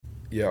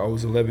I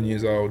was 11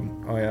 years old.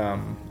 I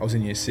was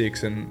in year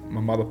 6 and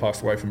my mother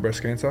passed away from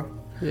breast cancer.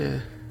 Yeah.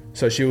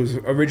 So she was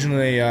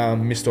originally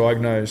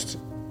misdiagnosed,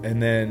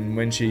 and then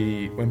when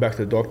she went back to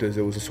the doctors,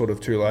 it was sort of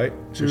too late.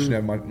 So she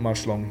didn't have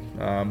much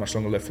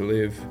longer left to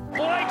live.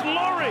 Blake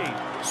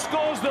Lawrie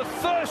scores the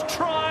first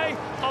try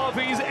of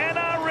his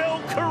NRL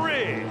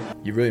career.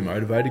 You're really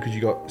motivated because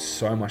you got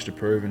so much to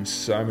prove and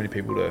so many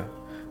people to,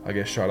 I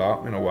guess, shut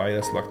up in a way.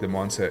 That's like the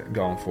mindset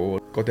going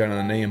forward. Got down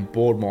on the knee and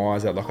bawled my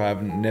eyes out like I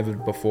haven't never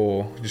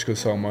before, just because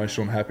so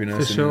emotional and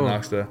happiness. For sure. And then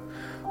asked her,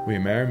 will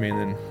you marry me? And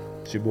then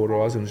she bawled her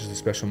eyes, and it was just a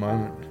special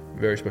moment, a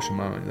very special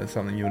moment. That's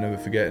something you'll never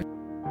forget.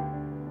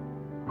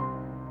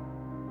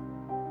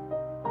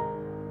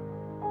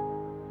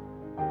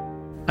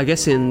 I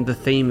guess in the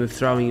theme of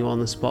throwing you on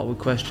the spot with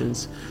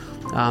questions,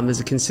 there's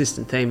a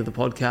consistent theme of the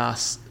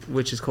podcast,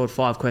 which is called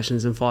 5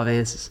 questions and 5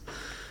 answers.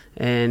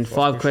 And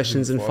 5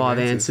 questions and 5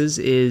 answers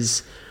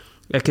is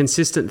a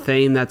consistent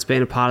theme that's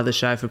been a part of the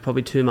show for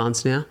probably 2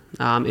 months now.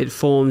 It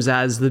forms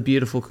as the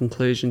beautiful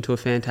conclusion to a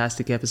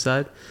fantastic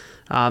episode.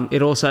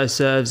 It also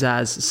serves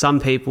as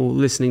some people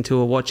listening to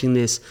or watching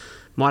this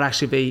might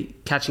actually be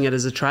catching it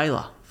as a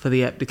trailer for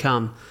the ep to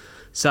come.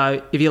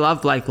 So if you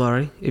love Blake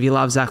Lawrie, if you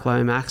love Zach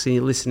Lomax and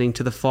you're listening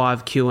to the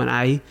 5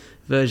 Q&A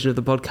version of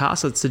the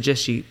podcast, I'd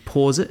suggest you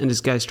pause it and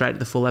just go straight to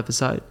the full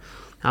episode.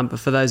 But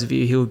for those of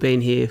you who have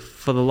been here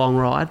for the long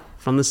ride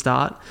from the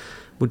start,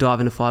 we'll dive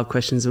into 5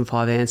 questions and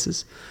 5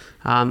 answers.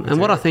 And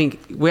what I think,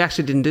 we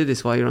actually didn't do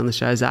this while you were on the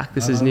show, Zach.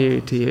 This is new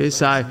to you.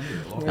 So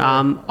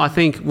I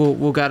think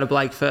we'll go to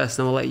Blake first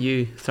and we'll let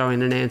you throw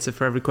in an answer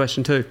for every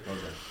question too.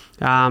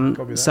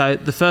 So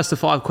the first of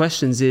 5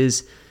 questions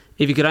is,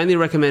 if you could only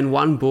recommend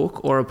one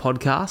book or a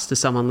podcast to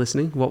someone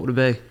listening, what would it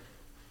be?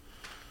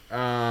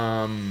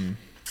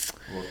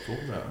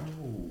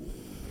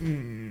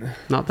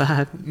 Not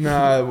bad.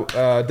 No,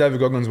 David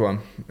Goggins one.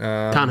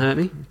 Can't Hurt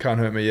Me? Can't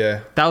Hurt Me,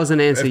 yeah. That was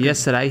an answer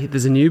yesterday.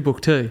 There's a new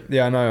book too.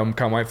 Yeah, I know. I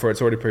can't wait for it.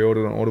 It's already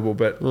pre-ordered on Audible,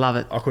 but Love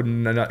it. I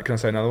couldn't. Can I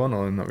say another one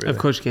or not really? Of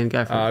course you can.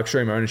 Go for it.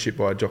 Extreme Ownership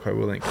by Jocko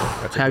Willink.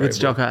 That's How good's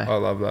Jocko? I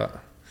love that.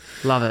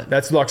 Love it.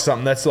 That's like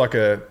something. That's like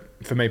a,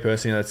 for me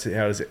personally, that's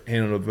how does it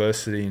handle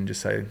adversity and just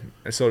say,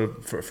 it's sort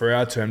of for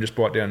our term, just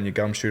bite down your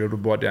gumshoe, it'll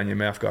bite down your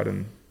mouth guard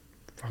and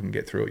fucking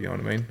get through it. You know what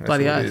I mean? That's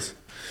Bloody what oath. it is.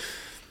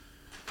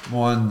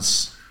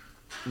 Mine's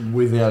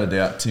without a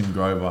doubt Tim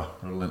Grover,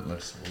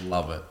 Relentless.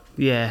 Love it.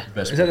 Yeah.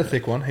 Best Is that a book.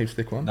 thick one? Heaps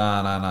thick one? No.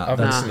 I've never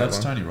That's, seen that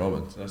that's one. Tony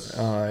Robbins. That's,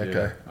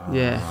 okay.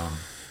 Yeah.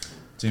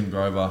 Tim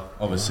Grover,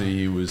 obviously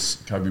he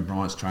was Kobe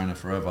Bryant's trainer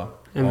forever.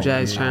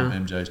 MJ's trainer.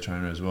 MJ's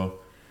trainer as well.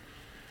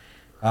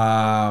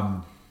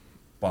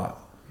 But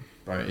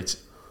bro, it's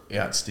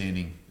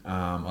outstanding.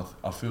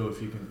 I feel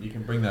if you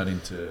can bring that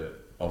into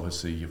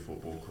obviously your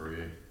football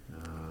career,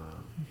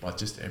 but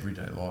just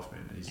everyday life,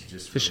 man. He's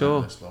just For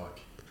sure.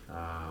 like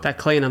That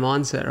cleaner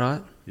mindset,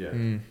 right? yeah.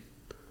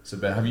 It's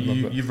about. Have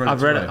you've read?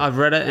 I've read it. I've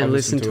read it and I've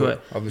listened to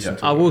it. I've listened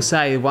to I it. will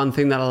say one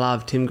thing that I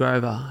love, Tim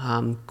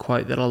Grover,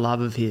 quote that I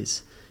love of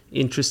his: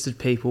 "Interested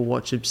people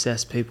watch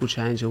obsessed people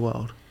change the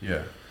world."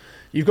 Yeah.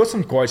 You've got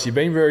some quotes. You've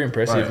been very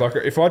impressive. Right.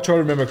 Like if I try to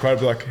remember a quote, I'd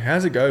be like,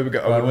 "How's it go?"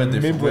 I went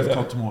there. remember We've that.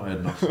 popped more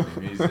head knocks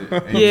than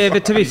him. Yeah,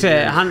 but to be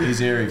fair,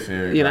 he's airy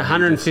fairy. You know, bro.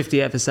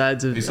 150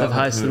 episodes he's of like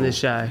a hosting poodle. this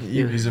show.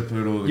 You know. He's a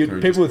poodle. The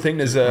crew People would just- think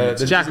there's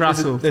just- a Jack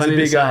Russell, There's a plenty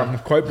to big say.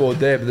 quote board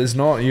there, but there's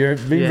not.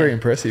 You've been Yeah. very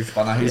impressive.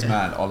 But no, he's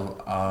mad.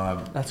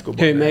 That's a good.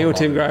 Who, one. me or love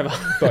Tim it. Grover?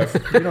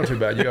 Both. You're not too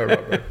bad. You got it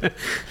right, bro.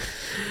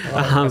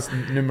 That's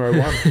numero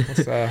 1.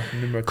 What's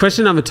numero 2?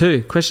 Question number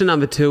 2. Question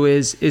number 2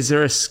 is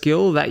there a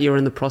skill that you're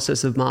in the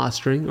process of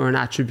mastering or an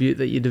attribute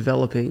that you're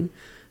developing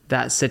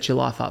that sets your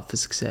life up for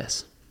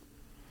success?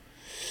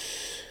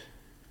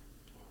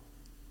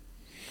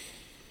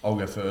 I'll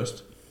go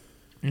first.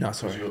 No,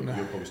 sorry. Because No.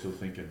 you're probably still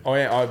thinking. Oh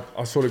yeah,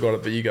 I sort of got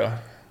it, but you go.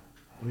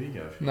 There you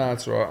go. No,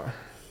 that's right.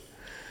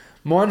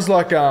 Mine's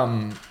like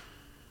my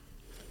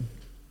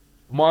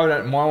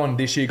one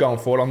this year going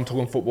forward. I'm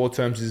talking football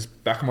terms is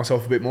backing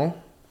myself a bit more.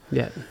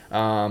 Yeah.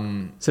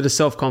 So the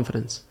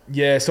self-confidence.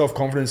 Yeah,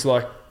 self-confidence,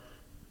 like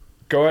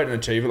go out and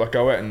achieve it, like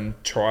go out and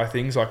try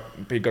things, like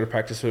you got to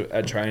practice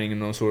at training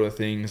and those sort of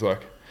things,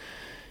 like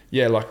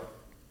yeah, like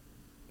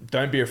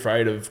don't be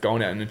afraid of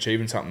going out and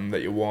achieving something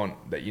that you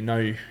want, that you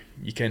know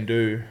you can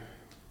do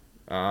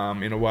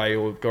in a way,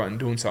 or go out and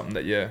doing something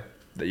that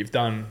you've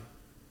done.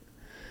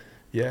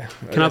 Yeah.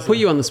 Can I put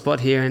you on the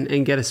spot here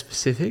and get a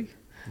specific?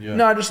 Yeah.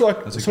 No, just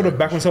like That's a sort of great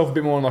back question. myself a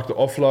bit more on like the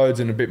offloads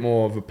and a bit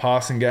more of a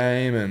passing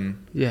game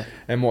and Yeah.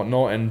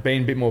 whatnot, and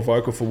being a bit more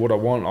vocal for what I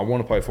want. I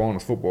want to play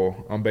finals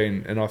football. And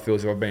I feel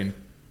as if I've been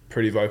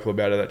pretty vocal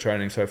about it at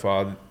training so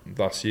far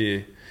last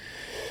year.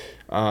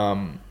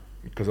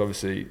 Because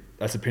obviously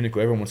that's the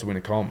pinnacle. Everyone wants to win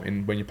a comp,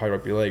 and when you play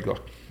rugby league,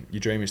 like your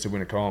dream is to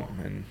win a comp,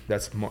 and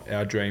that's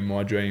our dream,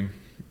 my dream.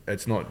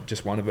 It's not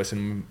just one of us,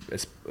 and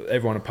it's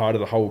everyone a part of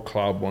the whole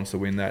club wants to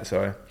win that.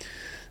 So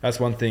that's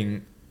one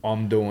thing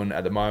I'm doing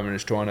at the moment,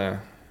 is trying to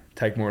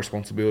take more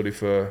responsibility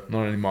for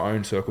not only my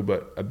own circle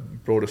but a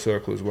broader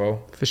circle as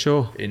well. For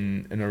sure.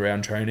 In and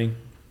around training,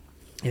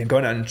 yeah,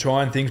 going out and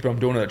trying things, but I'm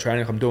doing it at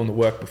training. I'm doing the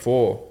work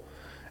before,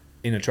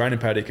 in a training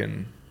paddock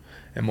and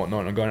whatnot,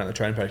 and I'm going out in the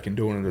training paddock and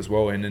doing it as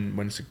well. And then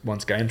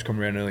once games come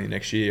around early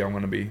next year, I'm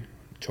going to be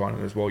trying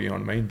it as well. You know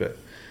what I mean? But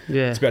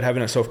it's about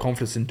having that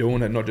self-confidence in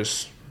doing it, not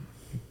just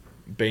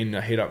being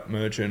a hit-up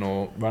merchant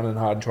or running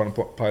hard and trying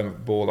to play the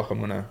ball. Like I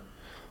want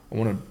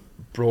to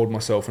broaden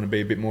myself and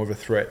be a bit more of a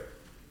threat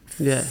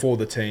for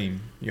the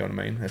team. You know what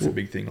I mean? That's a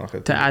big thing.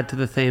 To add to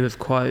the theme of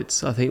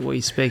quotes, I think what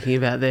you're speaking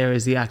about there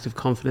is the act of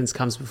confidence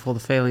comes before the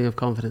feeling of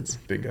confidence.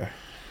 Bingo.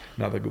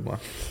 Another good one.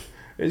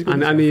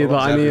 I knew you'd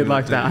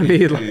like that. I knew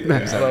you'd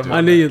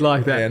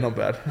like that. Yeah, not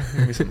bad.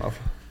 Give me some love.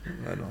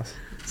 No, nice.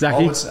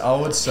 Zachy? I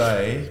would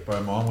say,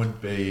 bro, mine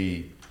would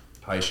be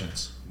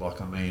patience.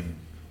 Like, I mean,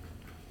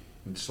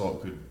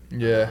 Slot could...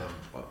 Yeah.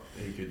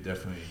 He could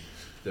definitely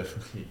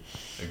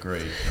agree.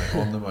 Mate,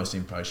 I'm the most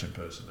impatient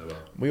person ever.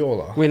 We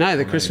all are. We know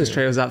the Christmas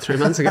tree was up 3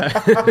 months ago.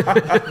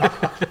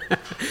 Yeah,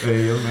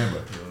 you'll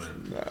remember.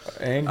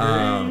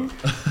 Angry.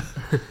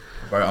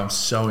 Bro, I'm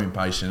so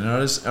impatient.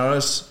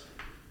 And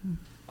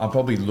I'm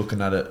probably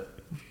looking at it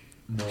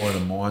more in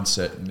a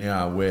mindset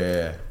now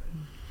where,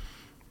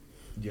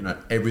 you know,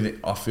 everything,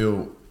 I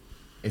feel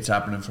it's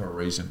happening for a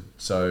reason.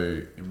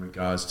 So in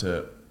regards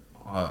to,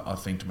 I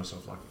think to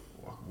myself, like,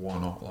 why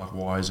not? Like,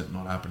 why is it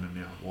not happening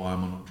now? Why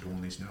am I not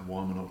doing this now?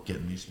 Why am I not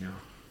getting this now?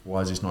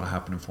 Why is this not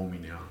happening for me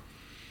now?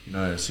 You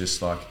know, it's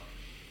just like,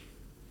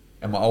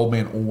 and my old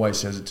man always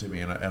says it to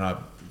me, and I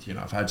you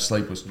know, I've had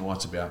sleepless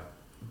nights about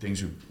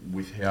things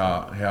with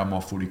how my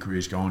footy career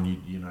is going.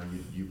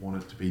 You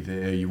want it to be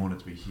there, you want it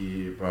to be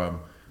here, but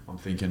I'm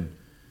thinking,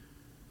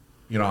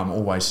 you know, I'm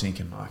always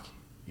thinking like,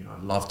 you know,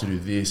 I'd love to do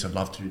this, I'd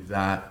love to do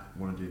that, I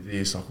want to do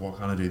this, like, why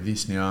can't I do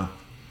this now?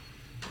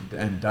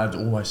 And Dad's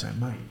always saying,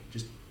 mate,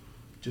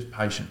 just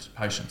patience,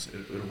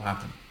 it'll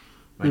happen,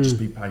 mate, just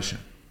be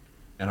patient.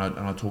 And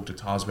I talk to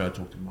Taz about it,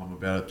 talk to Mum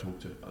about it,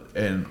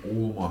 and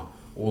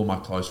all my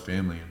close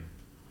family, and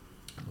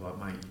I'm like,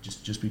 mate,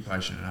 just be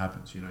patient, it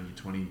happens. You know, you're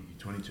 20, you're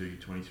 22, you're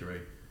 23.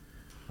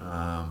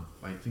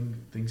 Mate,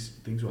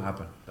 things will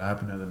happen. They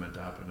happen how they're meant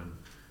to happen. And,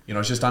 you know,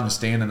 it's just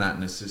understanding that,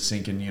 and it's just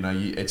thinking, you know,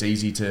 it's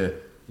easy to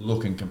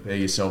look and compare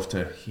yourself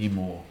to him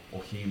or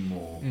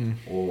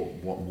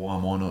why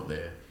am I not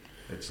there?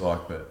 It's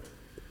like, but,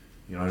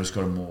 you know, I just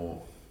got to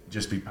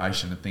just be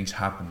patient, and things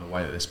happen the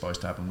way that they're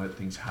supposed to happen. Let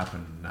things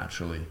happen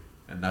naturally.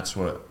 And that's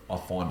what I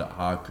find it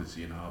hard, because,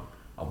 you know,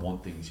 I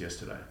want things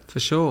yesterday. For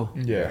sure.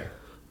 Yeah.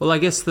 Well, I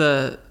guess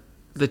the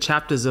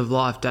chapters of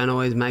life don't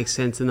always make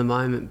sense in the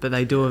moment, but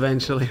they do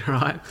eventually,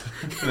 right?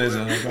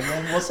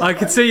 I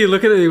could see you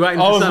looking at me waiting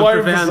for something profound. I was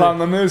waiting for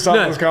something. I knew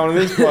something was coming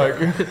to this bloke.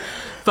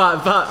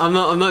 But I'm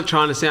not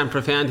trying to sound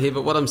profound here,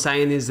 but what I'm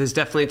saying is there's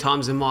definitely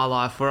times in my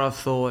life where I've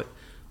thought,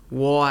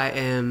 why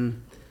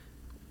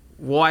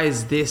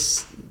is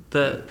this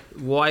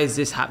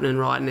happening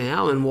right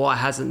now, and why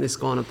hasn't this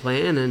gone to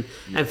plan?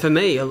 And for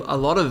me, a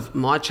lot of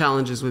my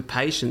challenges with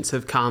patience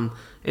have come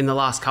in the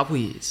last couple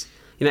of years.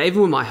 You know,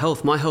 even with my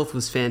health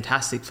was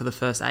fantastic for the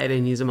first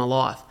 18 years of my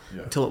life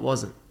until it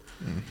wasn't.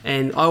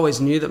 And I always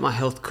knew that my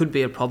health could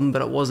be a problem,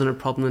 but it wasn't a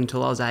problem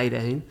until I was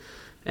 18.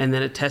 And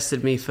then it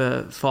tested me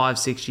for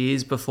 5-6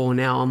 years before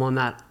now I'm on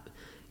that,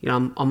 you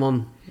know, I'm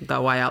on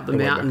that way up the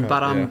mountain,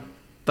 but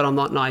I'm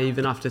not naive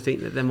enough to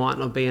think that there might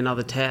not be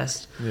another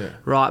test. Yeah.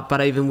 Right.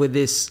 But even with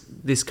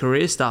this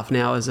career stuff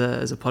now as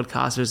a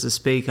podcaster, as a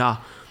speaker,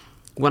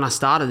 when I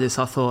started this,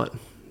 I thought,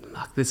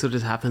 this will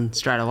just happen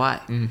straight away.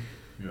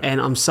 Yeah.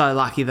 And I'm so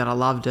lucky that I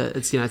loved it.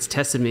 It's, you know, it's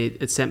tested me.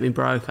 It sent me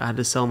broke. I had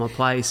to sell my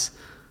place.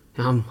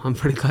 I'm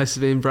pretty close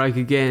to being broke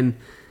again.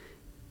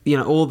 You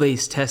know, all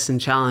these tests and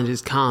challenges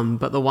come,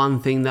 but the one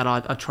thing that I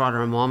try to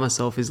remind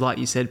myself is, like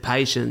you said,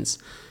 patience.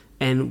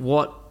 And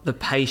what the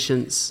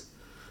patience,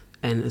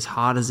 and as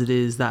hard as it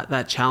is,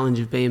 that challenge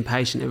of being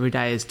patient every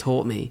day has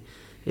taught me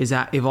is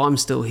that if I'm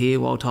still here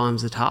while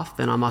times are tough,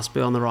 then I must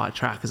be on the right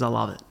track, because I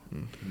love it.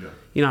 Yeah.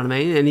 You know what I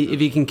mean? And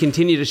if you can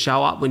continue to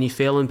show up when you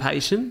feel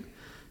impatient,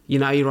 you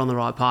know you're on the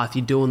right path,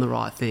 you're doing the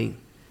right thing,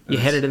 you're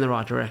headed in the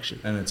right direction.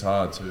 And it's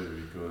hard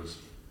too, because,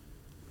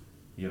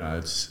 you know,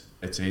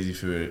 it's easy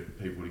for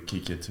people to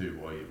kick you too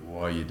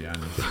while you're down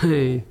there.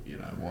 You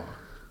know, what?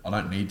 I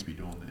don't need to be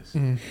doing this.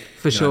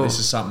 For sure. This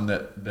is something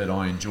that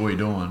I enjoy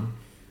doing.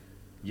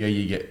 Yeah,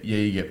 you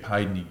get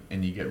paid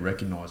and you get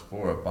recognised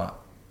for it, but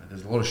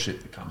there's a lot of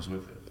shit that comes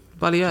with it.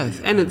 Bloody oath.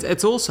 And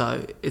it's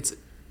also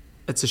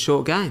a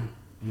short game.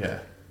 Yeah.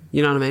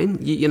 You know what I mean?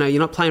 You know,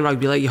 you're not playing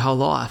rugby league your whole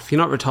life. You're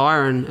not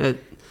retiring at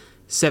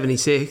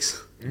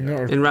 76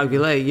 in rugby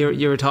league.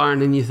 You're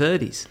retiring in your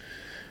 30s.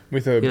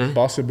 With a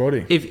busted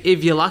body.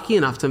 If you're lucky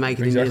enough to make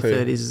it in your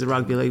 30s as a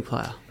rugby league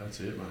player.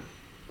 That's it, mate.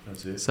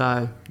 That's it.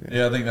 So...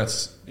 Yeah, I think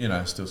that's, you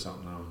know, still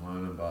something I'm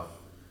learning, but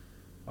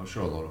I'm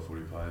sure a lot of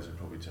footy players would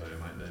probably tell you,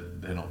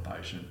 mate, they're not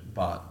patient.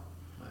 But,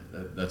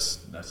 mate, that's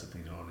the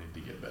thing that I need to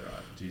get better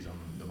at. Geez,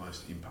 I'm the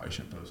most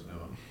impatient person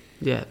ever.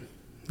 Yeah.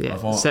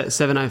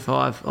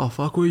 7:05. Oh,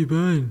 fuck, where you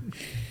been?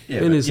 Yeah,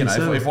 but, you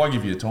know, if I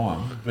give you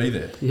time, be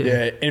there.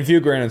 Yeah, and if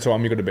you're granted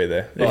time, you've got to be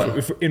there. Like,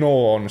 if, in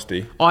all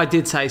honesty. I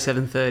did say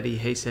 7:30.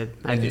 He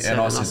said, make it 7.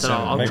 I said,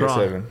 I'll make try.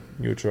 Make it 7.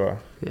 You'll try.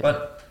 Yeah.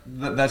 But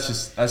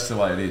that's the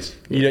way it is.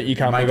 You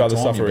can't Make move the other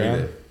time, stuff you be around.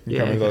 there. You Yeah,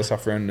 can't move okay. other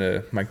stuff around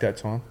to make that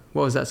time.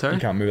 What was that, sorry?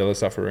 You can't move other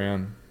stuff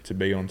around to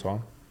be on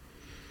time.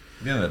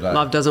 At the end of the day.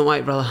 Love doesn't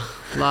wait, brother.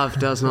 Love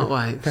does not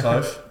wait.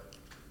 Soph.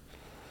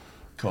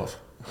 Cough.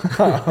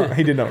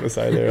 He did not want to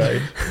say there, eh?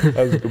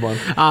 That was a good one.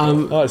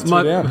 It's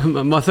 2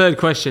 down. My third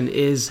question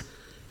is,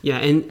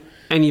 and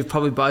you've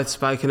probably both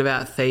spoken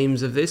about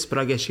themes of this, but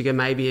I guess you can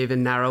maybe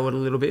even narrow it a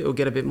little bit or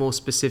get a bit more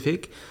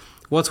specific.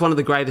 What's one of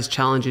the greatest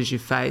challenges you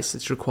face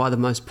that's required the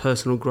most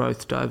personal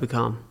growth to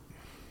overcome?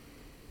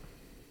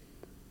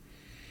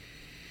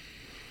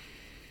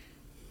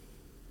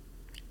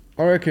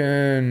 I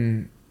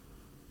reckon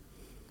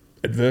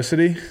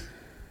adversity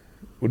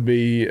would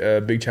be a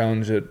big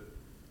challenge that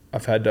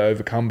I've had to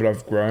overcome, but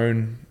I've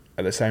grown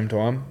at the same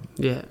time.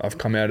 Yeah. I've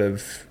come out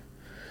of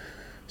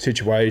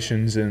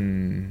situations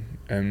and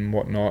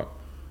whatnot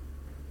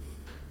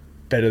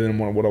better than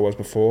what I was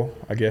before.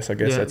 I guess Yeah.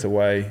 that's a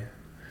way,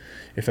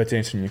 if that's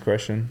answering your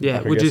question. Yeah.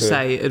 Like, I Would you guess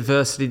say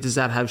adversity, does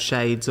that have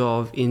shades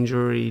of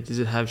injury? Does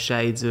it have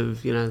shades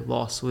of,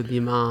 loss with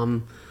your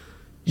mum?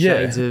 Yeah.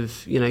 Shades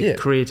of, Yeah.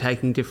 career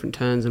taking different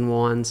turns and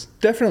winds?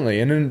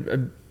 Definitely.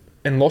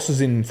 And losses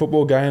in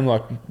football game,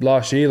 like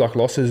last year, like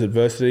losses,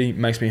 adversity,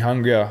 makes me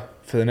hungrier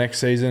for the next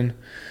season.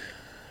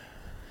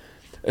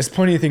 There's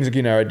plenty of things that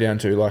you narrow it down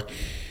to, like,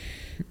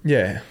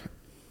 yeah,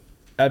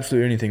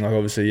 absolutely anything. Like,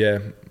 obviously, yeah,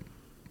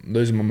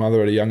 losing my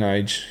mother at a young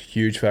age,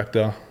 huge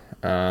factor.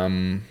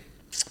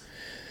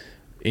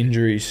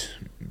 Injuries,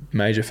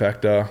 major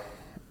factor.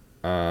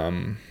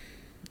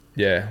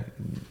 Yeah,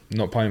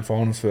 not playing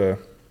finals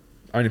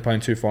only playing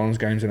 2 finals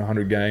games in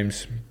 100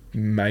 games,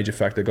 major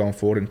factor going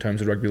forward in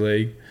terms of rugby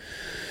league.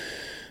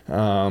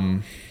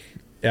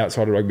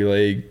 Outside of rugby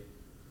league,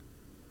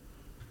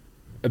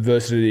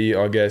 adversity,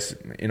 I guess,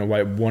 in a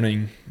way,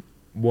 wanting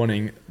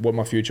what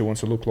my future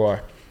wants to look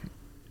like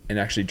and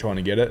actually trying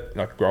to get it,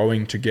 like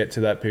growing to get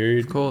to that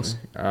period. Of course.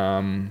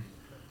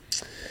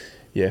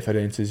 Yeah, if that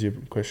answers your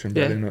question,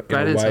 but Yeah, in a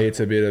great answer. way, it's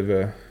a bit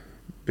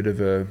of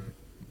a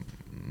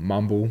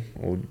mumble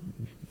or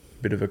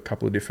bit of a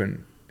couple of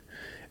different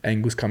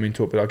angles come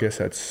into it. But I guess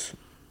that's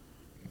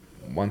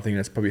one thing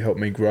that's probably helped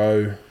me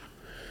grow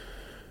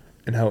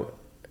and help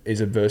is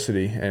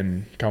adversity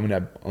and coming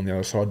out on the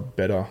other side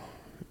better,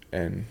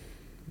 and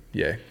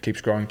yeah,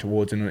 keeps growing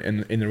towards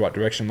in the right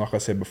direction. Like I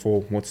said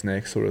before, what's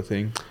next sort of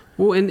thing.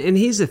 Well, and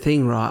here's the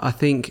thing, right? I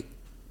think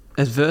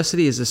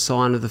adversity is a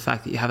sign of the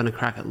fact that you're having a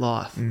crack at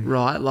life,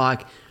 right?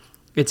 Like,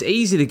 it's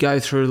easy to go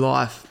through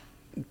life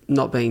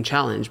not being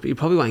challenged, but you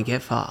probably won't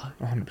get far.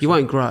 100%. You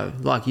won't grow,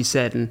 like you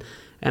said. And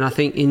I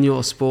think in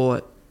your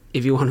sport,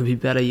 if you want to be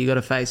better, you got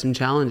to face some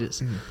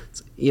challenges.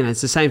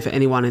 It's the same for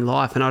anyone in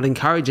life. And I'd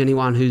encourage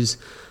anyone who's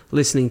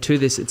listening to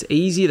this, it's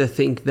easier to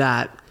think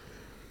that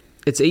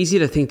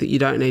you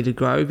don't need to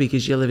grow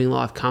because you're living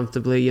life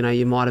comfortably.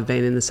 You might have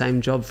been in the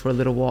same job for a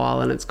little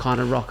while and it's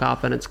kind of rock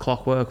up and it's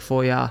clockwork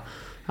for you,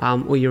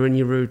 or you're in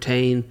your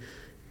routine.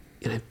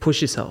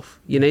 Push yourself.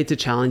 You need to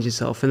challenge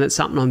yourself, and that's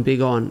something I'm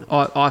big on.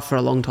 I for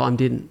a long time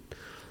didn't.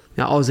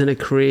 I was in a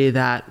career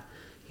that,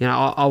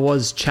 I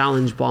was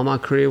challenged by my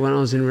career when I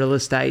was in real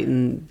estate,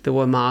 and there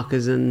were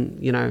markers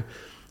and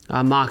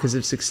markers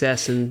of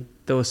success, and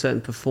there were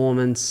certain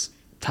performance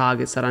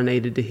targets that I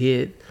needed to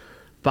hit.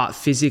 But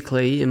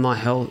physically, in my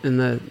health, in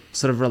the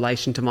sort of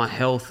relation to my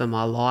health and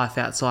my life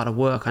outside of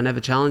work, I never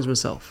challenged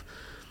myself.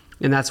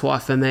 And that's why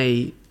for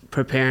me,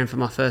 preparing for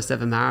my first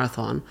ever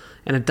marathon,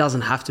 and it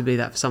doesn't have to be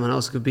that for someone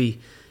else. It could be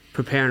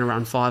preparing to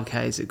run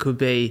 5Ks. It could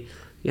be,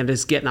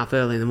 just getting up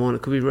early in the morning.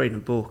 It could be reading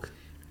a book.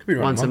 Could be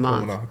once a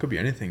month. It could be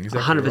anything.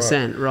 Exactly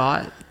 100%,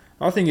 right?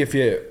 I think if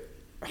you,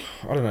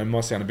 I don't know, it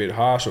might sound a bit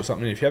harsh or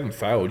something. If you haven't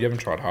failed, you haven't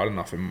tried hard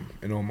enough.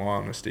 In all my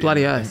honesty,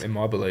 Bloody oath. in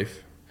my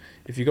belief,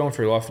 if you're going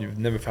through life and you've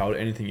never failed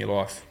at anything in your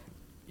life,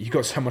 you've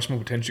got so much more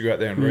potential to go out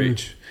there and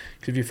reach.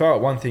 Because if you fail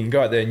at one thing, you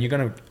go out there and you're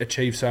going to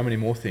achieve so many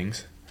more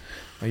things.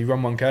 You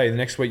run 1K, the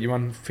next week you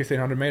run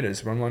 1,500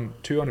 metres, run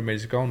 200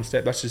 metres, go on the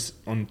step. That's just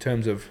on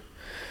terms of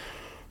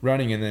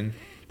running. And then,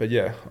 but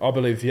yeah, I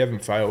believe if you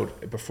haven't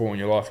failed before in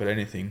your life at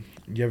anything,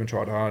 you haven't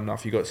tried hard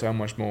enough, you've got so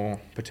much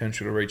more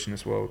potential to reach in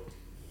this world.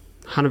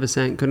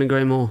 100%, couldn't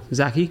agree more.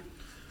 Zachy?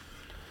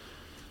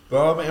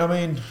 Well, I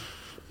mean,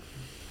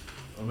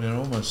 I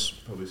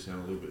almost probably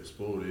sound a little bit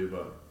spoiled here,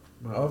 but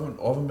I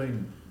haven't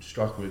been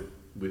struck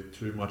with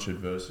too much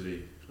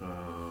adversity.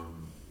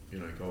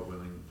 God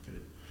willing,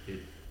 it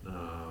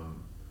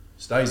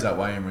stays that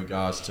way in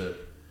regards to,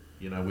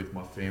 with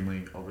my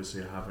family.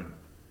 Obviously, I haven't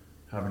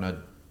had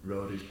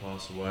relatives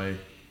pass away.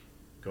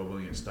 God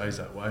willing, it stays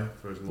that way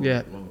for as long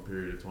a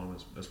period of time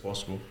as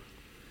possible.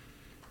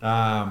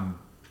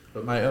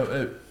 But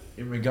mate,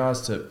 in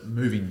regards to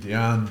moving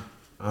down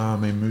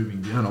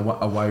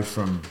away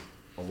from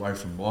my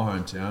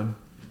hometown,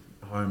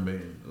 home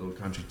being a little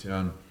country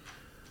town,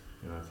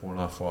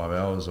 4.5, 5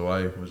 hours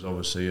away, was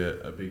obviously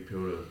a big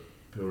pill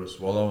to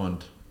swallow,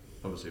 and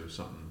obviously it was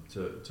something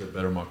to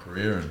better my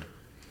career.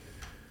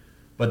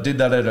 but did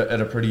that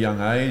at a pretty young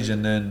age,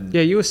 and then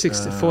Yeah, you were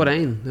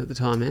 14 at the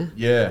time,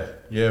 yeah?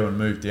 Yeah, when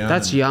moved down.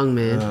 That's young,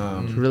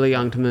 man. It's really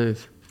young to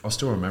move. I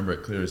still remember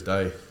it clear as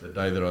day. The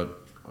day that I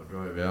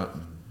drove out.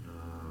 And,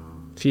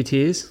 A few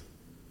tears?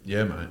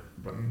 yeah, mate.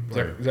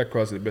 Zach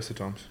cries at the best of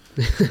times.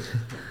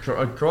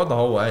 I cried the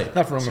whole way.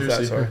 Nothing wrong with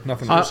that, sorry.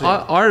 Nothing.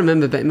 I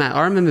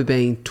remember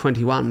being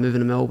 21,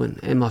 moving to Melbourne,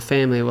 and my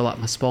family were like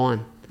my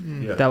spine.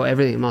 Yeah. They were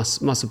everything, my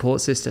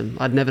support system.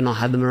 I'd never not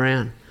had them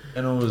around.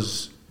 And I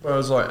was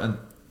like,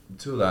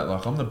 until that,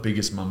 like, I'm the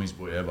biggest mummy's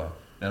boy ever.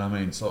 And I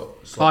mean,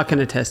 I can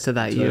attest to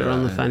that. You're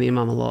on the phone to your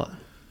mum a lot.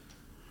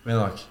 I mean,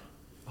 like,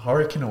 I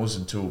reckon it was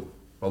until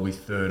probably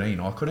 13.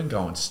 I couldn't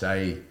go and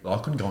stay. I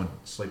couldn't go and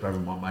sleep over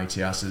at my mates'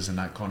 houses and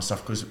that kind of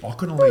stuff because I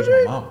couldn't leave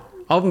my mum.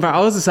 I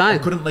was the same. I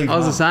couldn't leave. I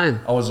was the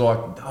same. I was like,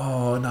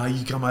 oh no,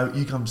 you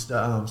come stay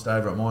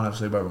over at mine. Have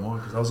sleep over at mine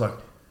because I was like,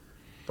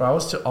 bro, I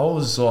was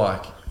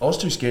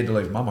too scared to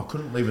leave mum. I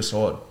couldn't leave her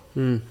side.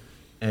 But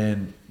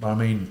I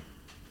mean,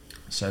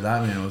 so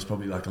that man, it was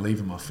probably like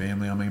leaving my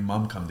family. I mean,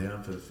 mum come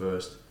down for the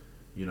first,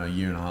 year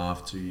and a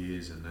half, 2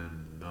 years, and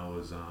then I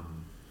was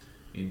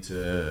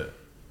into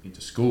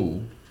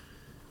school.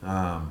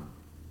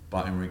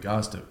 But in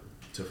regards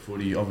to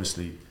footy,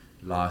 obviously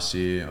last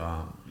year,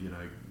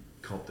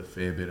 copped a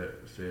fair bit of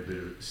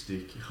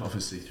stick,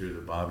 obviously through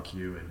the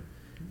barbecue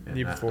and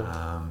year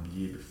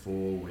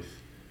before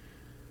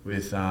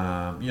with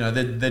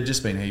there'd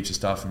just been heaps of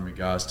stuff in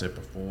regards to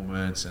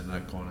performance and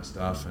that kind of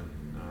stuff, and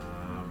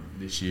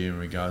this year in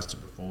regards to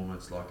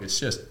performance, like it's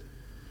just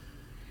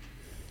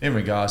in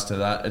regards to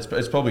that,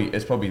 it's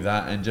probably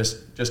that, and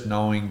just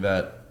knowing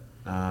that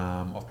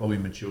I've probably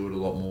matured a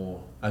lot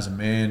more as a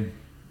man.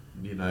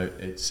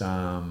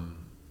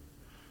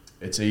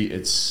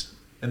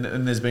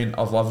 And there's been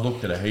I've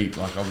looked at a heap,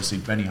 like obviously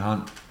Benny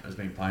Hunt has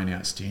been playing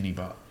outstanding,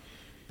 but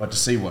to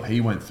see what he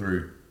went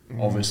through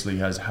obviously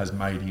has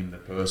made him the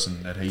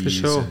person that he is,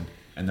 sure.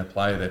 and the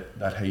player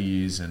that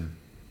he is, and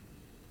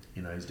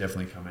he's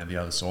definitely come out the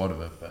other side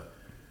of it. But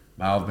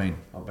I've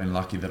been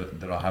lucky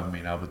that I haven't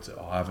been able to.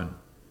 I haven't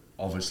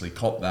obviously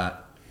copped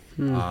that,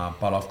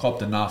 but I've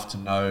copped enough to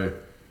know,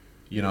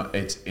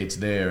 it's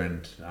there,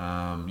 and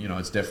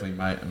it's definitely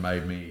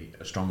made me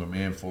a stronger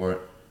man for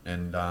it,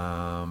 and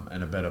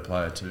a better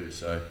player too.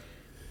 So,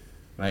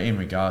 mate, in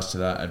regards to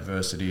that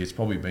adversity, it's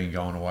probably been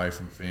going away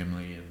from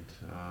family, and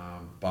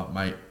but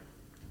mate,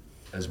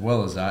 as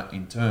well as that,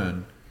 in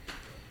turn,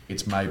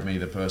 it's made me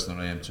the person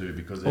that I am too,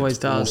 because it's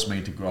forced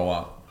me to grow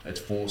up. It's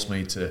forced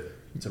me to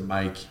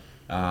make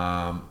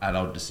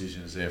adult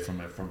decisions there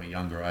from a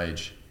younger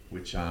age,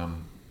 which I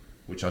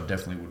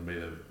definitely wouldn't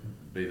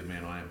be the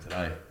man I am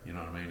today. You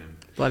know what I mean? And,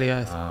 bloody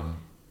oath.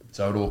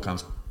 So it all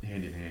comes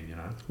hand in hand,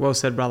 Well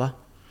said, brother.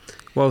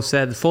 Well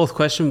said. The fourth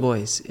question,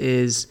 boys,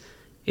 is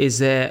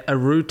there a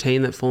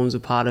routine that forms a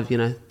part of,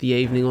 the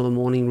evening or the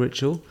morning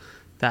ritual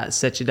that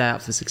sets your day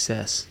up for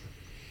success?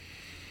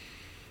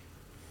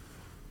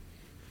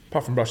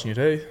 Apart from brushing your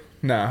teeth.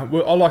 Nah,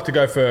 well, I like to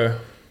go for...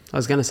 I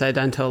was going to say,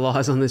 don't tell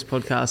lies on this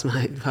podcast,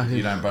 mate.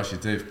 You don't brush your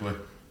teeth, boy.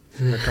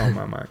 Come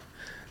on, mate.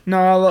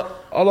 No,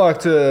 I like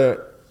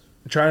to...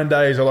 Training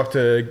days, I like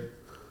to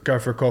go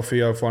for a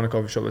coffee. I'll find a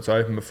coffee shop that's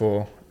open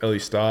before early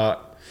start.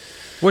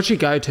 What's your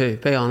go-to?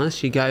 Be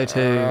honest. You go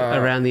to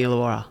around the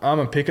Illawarra. I'm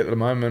a pick at the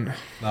moment.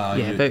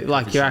 But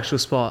like your actual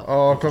spot.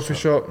 Oh, coffee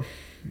shop.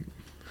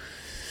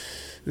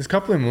 There's a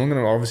couple in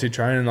Wollongong obviously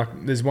training.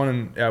 Like there's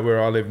one out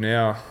where I live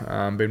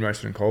now, been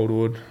roasted in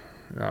Coldwood.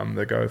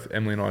 They go,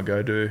 Emily and I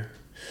go to.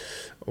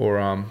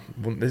 Or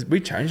we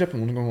change up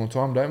in Wollongong all the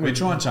time, don't we? We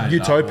try and change.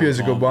 Utopia is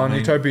a good one.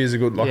 Utopia is a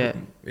good,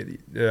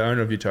 the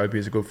owner of Utopia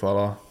is a good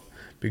fella,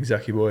 big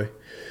Zachy boy.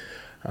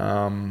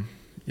 Liam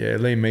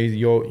Mees,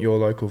 your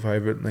local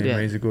favourite. Liam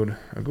Mees a good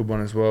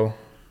one as well.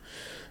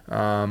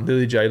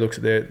 Lily J looks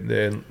at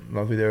they're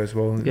lovely there as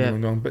well in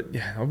Wollongong. But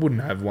I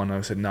wouldn't have one.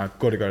 I said no, I've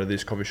got to go to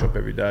this coffee shop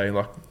every day.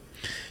 Like,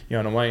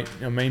 you know what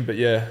I mean? But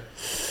yeah.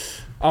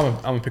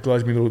 I'm a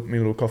pickle's me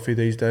little coffee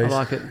these days. I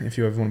like it. If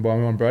you ever want to buy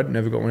me one, Brad,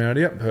 never got one out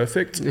yet.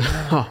 Perfect. Same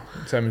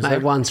as mate,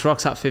 that. once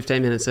rocks up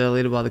 15 minutes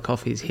early to buy the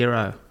coffee is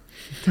hero.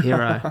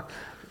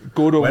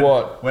 Good or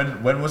what?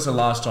 When was the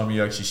last time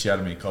you actually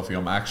shouted me coffee?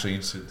 I'm actually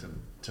interested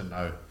to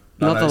know.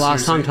 Not the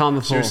last time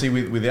before. Seriously,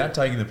 without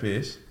taking the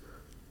piss,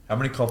 how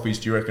many coffees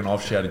do you reckon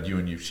I've shouted you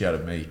and you've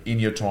shouted me in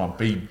your time?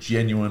 Be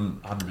genuine,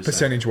 100%.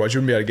 Percentage-wise,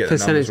 you wouldn't be able to get the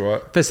numbers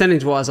right.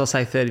 Percentage-wise, I'll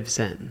say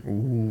 30%.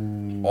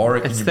 Ooh. I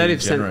reckon you're being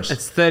generous.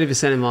 It's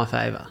 30% in my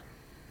favour.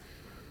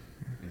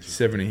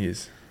 70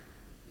 his.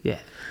 Yeah.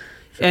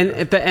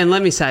 And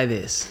let me say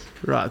this,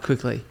 right,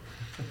 quickly.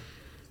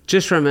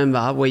 Just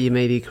remember where your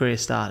media career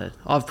started.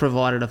 I've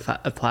provided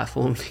a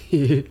platform for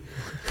you.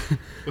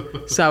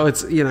 So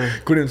it's,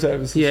 Good in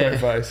service, straight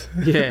face.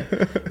 Yeah.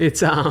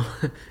 It's all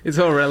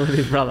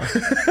relative, brother.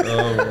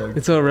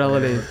 It's all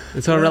relative.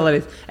 It's all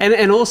relative.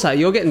 And also,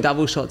 you're getting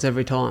double shots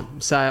every time.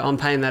 So I'm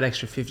paying that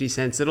extra 50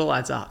 cents. It all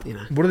adds up,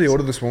 What did they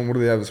order this morning? What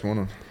did they have this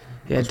morning?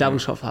 Yeah, double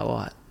shot flat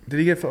white. Did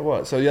he get flat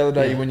white? So the other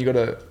day when you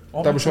got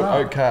Double shot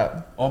oat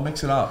cap. I'll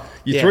mix it up.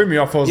 You threw me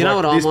off. I was You know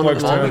like, what this I'm on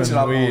bloke's at the moment? I'll mix it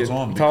up turning all weird.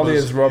 the time.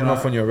 Talia's rubbing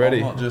off on you already.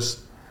 I'm not just...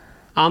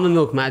 Almond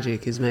milk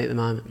magic is me at the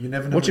moment. You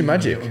never know. What's your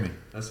what you're magic? gonna get with me.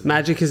 That's the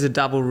Magic is a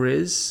double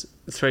Riz,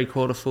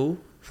 3/4 full,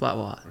 flat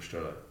white.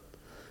 Ristretto.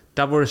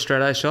 Double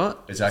ristretto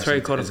shot, It's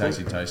actually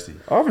 3/4 full. tasty.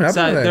 I haven't had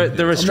So one then.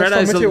 the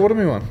ristretto's I'm order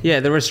me one. Yeah,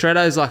 the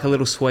ristretto is like a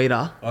little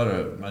sweeter. I don't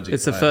know, magic.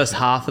 It's the first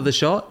half of the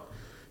shot,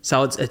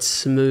 so it's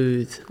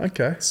smooth,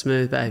 Okay.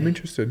 smooth I'm baby.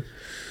 interested.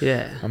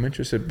 Yeah, I'm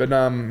interested. But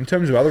in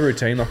terms of other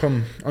routine, like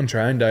on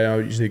training day, I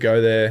usually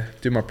go there,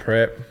 do my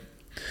prep.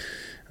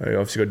 I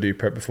obviously got to do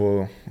prep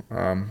before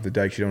the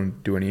day because you don't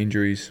want to do any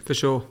injuries for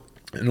sure.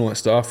 and all that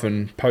stuff.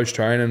 And post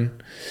training,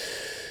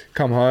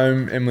 come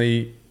home.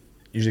 Emily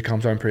usually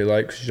comes home pretty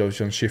late because she's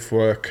obviously on shift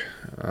work.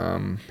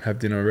 Have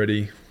dinner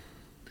ready.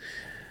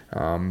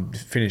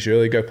 Finish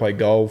early, go play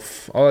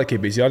golf. I like to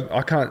keep busy.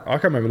 I can't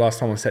remember last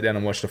time I sat down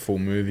and watched a full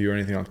movie or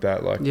anything like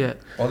that. Like Yeah,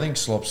 I think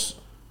Slops,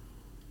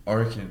 I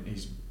reckon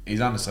he's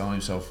underselling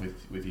himself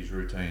with his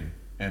routine.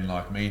 And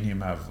like me and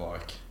him have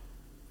like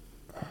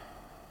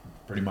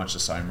pretty much the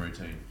same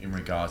routine in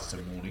regards to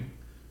morning.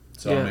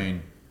 So Yeah. I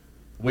mean,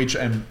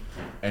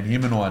 and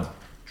him and I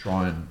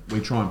try and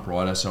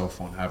pride ourselves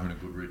on having a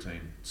good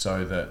routine,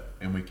 so that,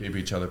 and we keep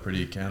each other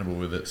pretty accountable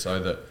with it, so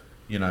that,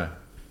 you know,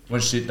 when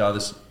shit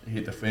does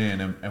hit the fan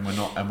and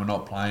we're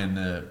not playing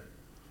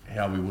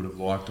how we would have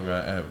liked, or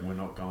we're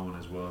not going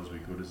as well as we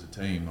could as a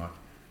team. Like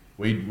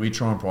we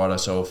try and pride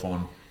ourselves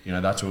on, you know,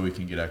 that's where we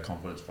can get our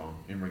confidence from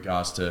in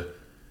regards to.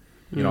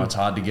 You know, it's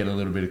hard to get a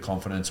little bit of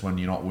confidence when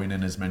you're not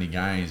winning as many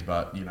games,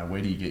 but, you know,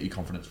 where do you get your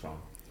confidence from?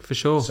 for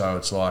sure. So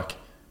it's like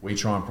we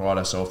try and pride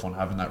ourselves on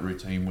having that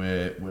routine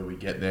where we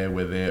get there,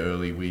 we're there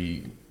early,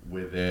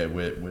 we're there,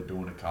 we're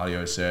doing a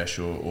cardio sesh,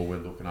 or we're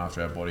looking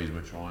after our bodies.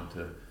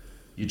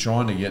 You're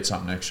trying to get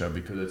something extra,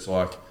 because it's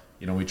like,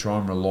 you know, we try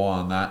and rely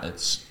on that.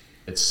 It's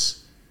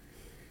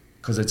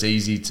because it's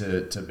easy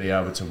to be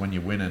able to, when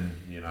you're winning,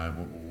 you know,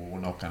 we're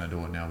not going to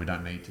do it now. We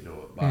don't need to do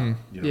it. But,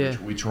 you know, Yeah.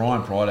 we try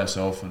and pride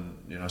ourselves, and,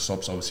 you know,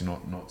 Slop's obviously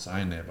not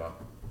saying there, but,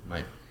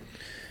 mate,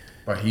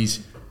 but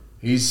he's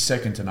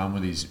second to none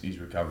with his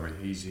recovery.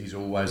 He's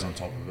always on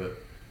top of it.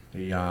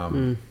 He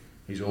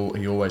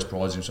always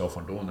prides himself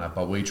on doing that.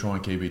 But we try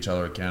and keep each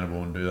other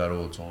accountable and do that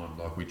all the time.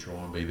 Like, we try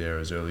and be there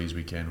as early as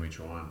we can. We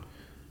try and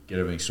get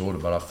everything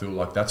sorted. But I feel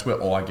like that's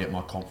where I get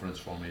my confidence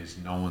from, is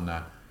knowing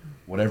that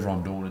whatever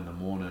I'm doing in the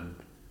morning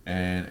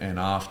and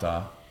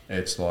after,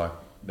 it's like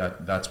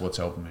that's what's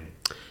helping me.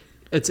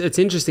 It's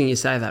interesting you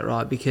say that,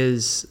 right?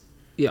 Because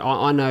yeah,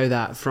 I know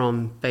that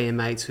from being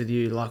mates with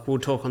you. Like, we'll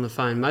talk on the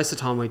phone. Most of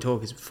the time we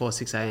talk is before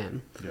 6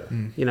 a.m. Yeah.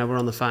 You know, we're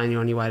on the phone, you're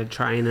on your way to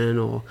training,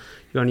 or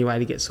you're on your way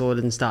to get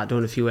sorted and start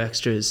doing a few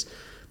extras.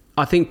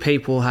 I think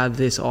people have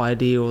this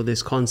idea or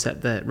this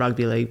concept that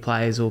rugby league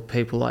players or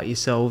people like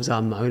yourselves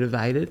are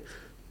motivated.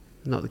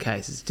 Not the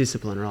case. It's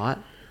discipline, right?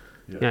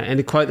 Yeah. You know, and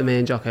to quote the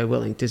man Jocko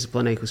Willing,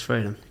 discipline equals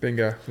freedom.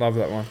 bingo, love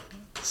that one.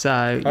 So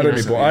I did my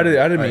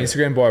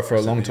Instagram bio for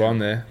a long time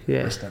there.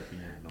 yeah, Rest up, yeah.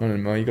 I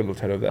don't know, you got a little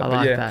tattoo of that. I But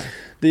like yeah,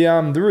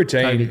 that. the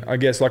routine, Toby. I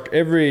guess, like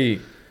the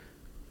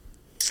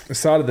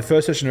start of the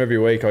first session of every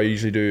week, I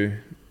usually do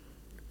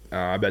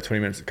about 20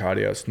 minutes of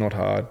cardio. It's not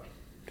hard.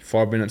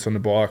 5 minutes on the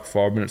bike,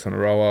 5 minutes on the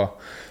rower,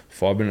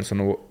 4 minutes on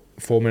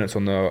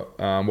the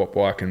watt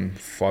bike, and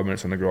 5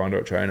 minutes on the grinder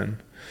at training.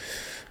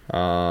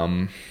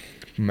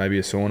 Maybe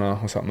a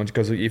sauna or something.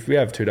 Because if we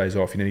have 2 days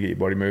off, you need to get your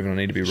body moving. I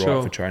need to be Sure.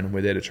 right for training.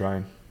 We're there to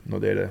train,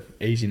 not there to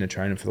ease into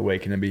training for the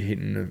week and then be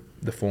hitting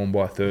the form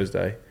by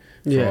Thursday,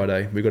 Yeah.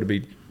 Friday. We've got to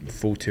be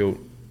full tilt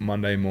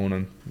Monday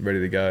morning, ready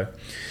to go.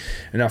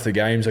 And after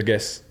games, I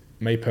guess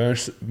me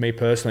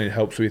personally, it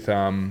helps with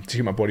to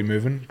get my body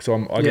moving.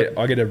 So I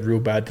get a real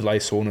bad delay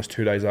soreness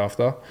 2 days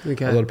after.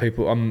 Okay. A lot of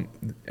people, and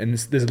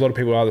there's a lot of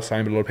people who are the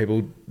same, but a lot of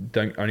people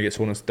don't only get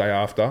soreness the day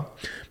after.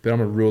 But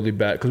I'm a really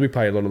bad, because we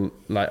play a lot of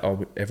late.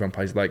 Everyone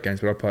plays late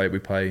games, but we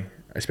play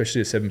especially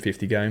a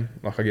 7:50 game.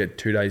 Like, I get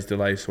 2 days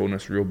delay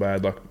soreness real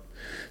bad. Like,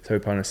 so we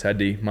play on a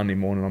Saturday, Monday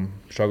morning, I'm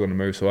struggling to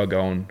move, so I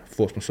go and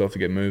force myself to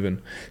get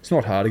moving. It's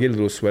not hard. I get a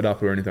little sweat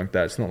up or anything like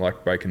that. It's not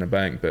like breaking the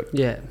bank, but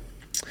Yeah.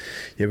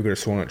 yeah, we've got a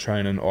sauna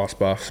training, ice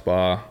bath,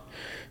 spa,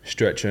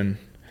 stretching.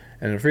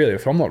 And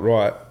if I'm not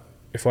right,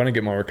 if I don't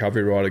get my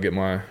recovery right or get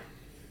my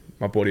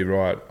body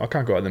right, I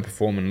can't go out there and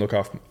perform and look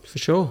after For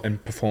sure.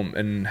 and perform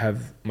and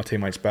have my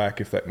teammates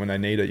back when they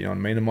need it. You know what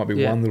I mean? It might be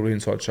Yeah. one little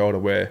inside shoulder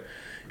where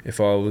if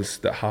I was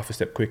that half a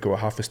step quicker or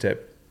half a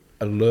step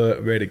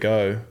alert, ready to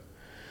go.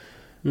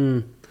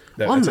 I'm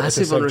it's a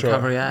massive on sub-try.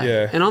 recovery, eh?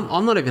 Yeah. And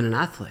I'm not even an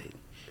athlete.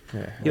 Yeah,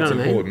 You know that's what I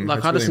mean? important. Like,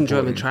 That's I just really enjoy my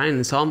important.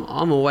 training. So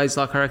I'm always,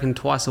 like, I reckon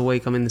twice a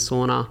week I'm in the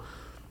sauna,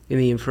 in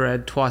the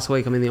infrared. Twice a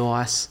week I'm in the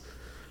ice.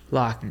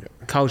 Like,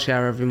 cold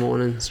shower every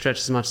morning, stretch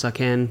as much as I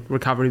can.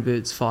 Recovery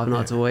boots 5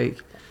 nights a week.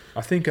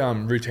 I think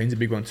routine's a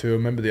big one too. I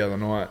remember the other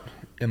night,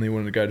 Emily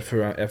wanted to go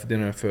for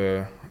dinner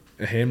for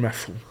a hand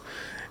raffle,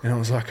 and I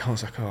was like,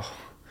 oh,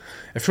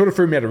 it sort of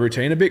threw me out of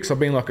routine a bit because I've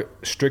been like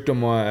strict on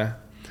my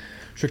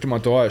strict on my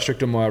diet,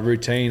 strict on my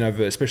routine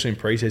over, especially in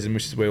preseason,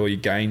 which is where all your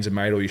gains are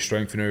made, all your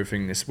strength and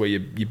everything. This is where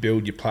you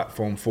build your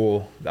platform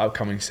for the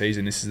upcoming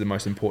season. This is the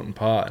most important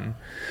part. And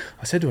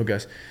I said to her,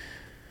 guys,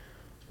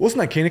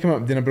 wasn't that keen to come up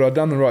with dinner, but I'd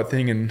done the right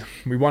thing and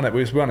we won it.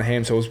 We won a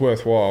ham, so it was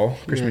worthwhile.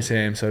 Christmas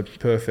ham, so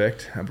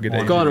perfect. Have a good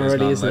day. Gone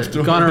already, isn't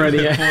it? Gone already,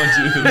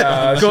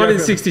 yeah. Gone in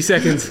 60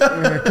 seconds.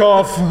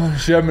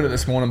 Cough. She opened it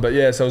this morning, but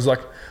yeah, so I was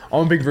like,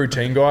 I'm a big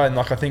routine guy, and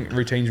like I think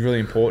routine's really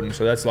important.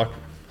 So that's like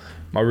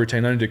my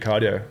routine. I only do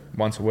cardio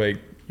once a week.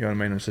 You know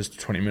what I mean? It's just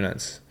 20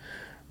 minutes.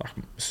 Like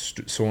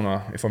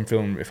sauna.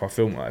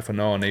 If I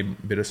know I need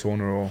a bit of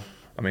sauna or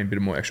a bit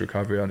of more extra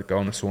recovery, I'd go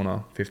on the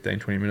sauna 15,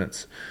 20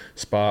 minutes.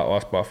 Spa,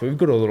 ice bath. We've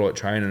got a little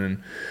training,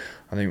 and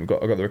I think I've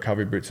got the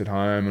recovery boots at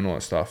home and all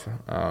that stuff.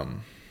 I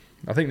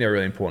think they're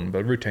really important,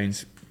 but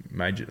routine's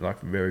major, like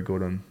very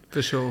good. And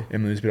for sure.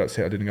 Emily was a bit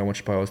upset I didn't go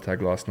watch Piles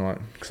tag last night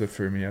because it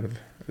threw me out of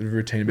the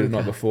routine a bit the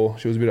night before.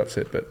 She was a bit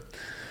upset, but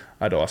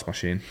I had to ice my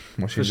shin.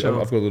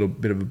 Sure. I've got a little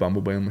bit of a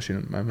bumblebee on my shin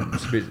at the moment.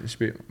 It's a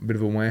bit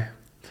of a wear.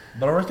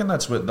 But I reckon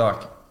that's where,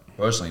 like,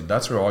 personally,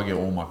 that's where I get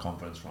all my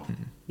confidence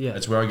from. Yeah.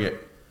 It's where I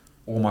get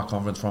all my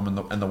confidence from,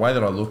 and the way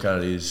that I look at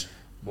it is,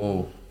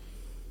 well,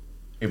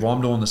 if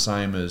I'm doing the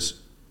same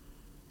as,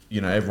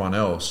 everyone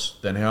else,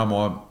 then how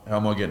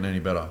am I getting any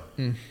better?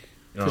 You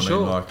know what I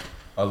mean? Like,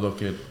 I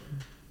look at,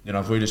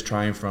 if we just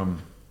train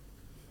from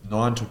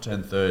 9 to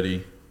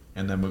 10:30,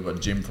 and then we've got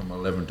gym from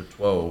 11 to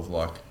 12,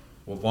 like,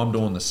 well, if I'm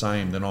doing the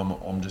same, then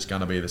I'm just going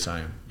to be the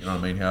same. You know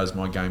what I mean? How's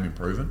my game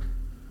improving?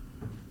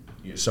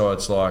 So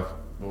it's like,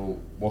 well,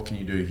 what can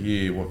you do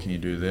here? What can you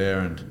do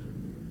there?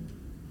 And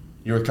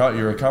your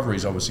recovery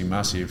is obviously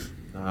massive,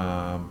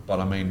 but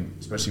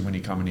especially when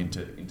you're coming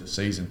into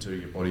season 2,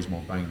 your body's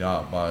more banged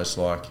up. But it's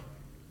like,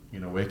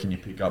 where can you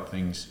pick up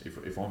things?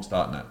 If I'm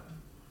starting at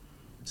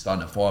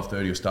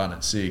 5:30 or starting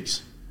at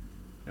 6,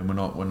 and we're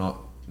not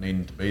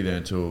needing to be there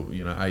until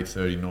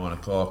 8:30, 9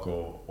 o'clock,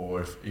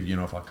 or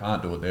if I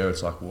can't do it there,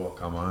 it's like, well, I'll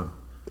come home.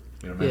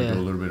 Maybe do a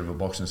little bit of a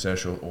boxing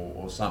session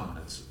or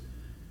something.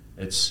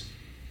 It's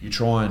you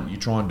try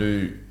and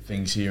do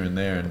things here and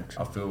there, and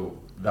I feel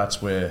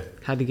that's where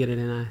had to get it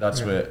in. Where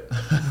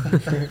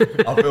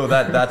I feel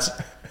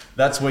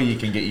that's where you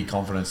can get your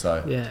confidence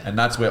though. Yeah. And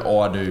that's where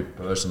I do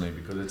personally,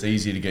 because it's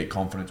easier to get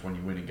confidence when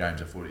you're winning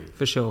games of footy.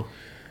 For sure.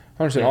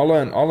 100%. Yeah. I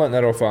learned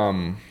that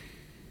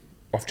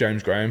off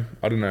James Graham.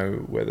 I don't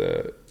know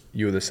whether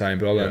you were the same,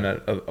 but I learned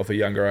that of a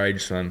younger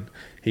age. Son,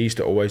 he used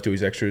to always do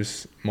his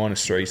extras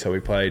 -3. So we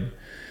played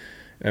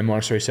a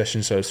 -3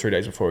 session, so it's 3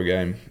 days before a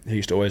game. He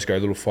used to always go a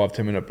little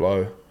 5-10 minute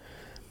blow,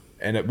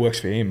 and it works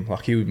for him.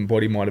 Like his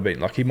body might have been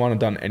like he might have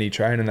done any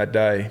training that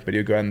day, but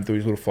he'd go and do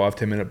his little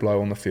 5-10 minute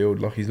blow on the field,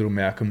 like his little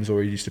Malcolms,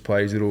 or he used to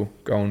play his little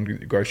go on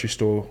grocery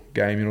store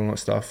game and all that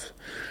stuff.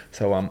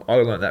 So I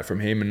learned that from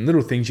him, and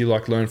little things you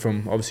learn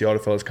from obviously older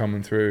fellas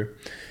coming through.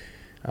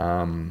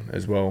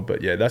 As well,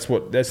 but yeah,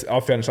 I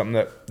found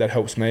something that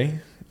helps me.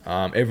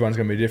 Everyone's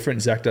going to be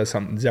different. Zach does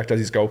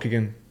his goal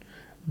kicking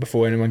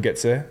before anyone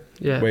gets there,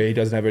 where he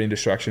doesn't have any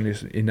distraction.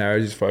 He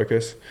narrows his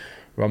focus.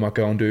 Where I might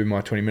go and do my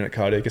 20-minute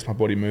cardio, gets my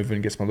body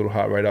moving, gets my little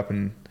heart rate up,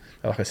 and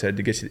like I said,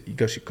 because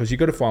you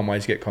got to find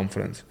ways to get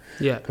confidence.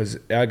 Yeah. Because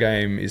our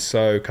game is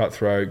so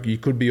cutthroat. You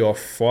could be off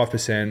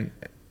 5%,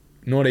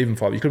 not even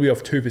 5%. You could be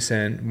off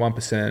 2%,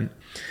 1%,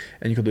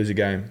 and you could lose a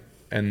game.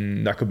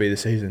 And that could be the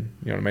season.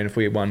 You know what I mean? If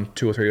we had won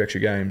 2 or 3 extra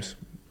games,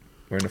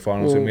 we're in the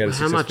finals and we had a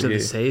successful year. How much of the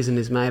season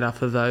is made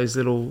up of those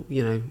little,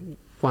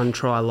 1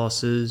 try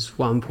losses,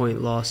 1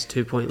 point loss,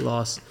 2 point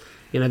loss?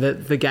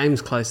 The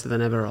game's closer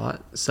than ever, right?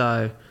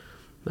 So,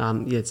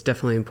 it's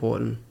definitely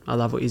important. I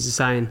love what you're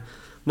saying.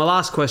 My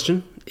last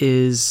question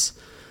is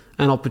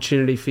an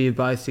opportunity for you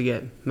both to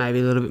get maybe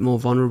a little bit more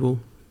vulnerable,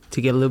 to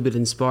get a little bit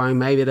inspiring,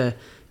 maybe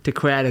to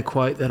create a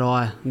quote that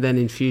I then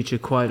in future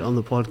quote on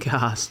the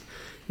podcast.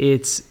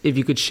 It's, if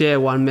you could share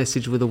one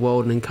message with the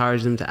world and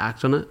encourage them to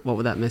act on it, what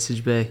would that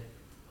message be?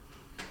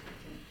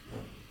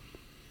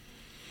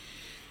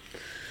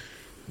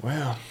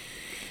 Wow.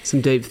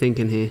 Some deep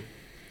thinking here.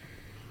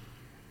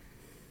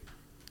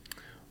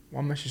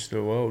 One message to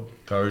the world.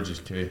 Courage is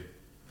key.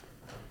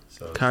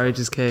 Courage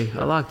is key.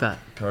 I like that.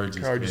 Courage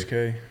is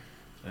key.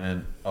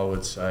 And I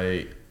would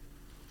say,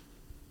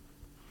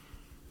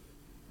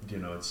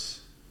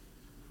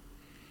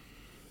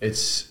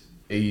 it's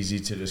easy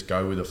to just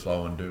go with the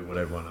flow and do what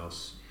everyone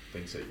else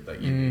thinks that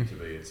you need to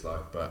be. It's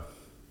like, but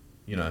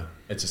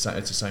it's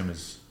the same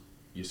as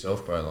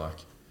yourself, bro. Like,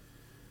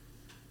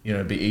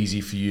 it'd be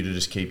easy for you to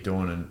just keep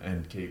doing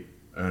and keep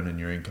earning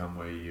your income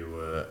where you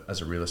were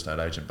as a real estate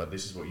agent, but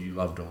this is what you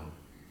love doing.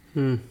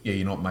 Yeah,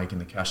 you're not making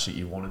the cash that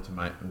you wanted to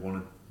make and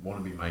want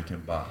to be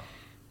making, but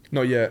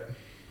not yet.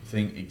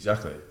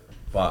 Exactly,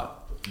 but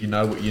you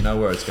know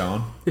where it's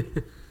going.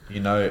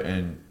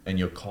 And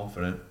you're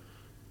confident.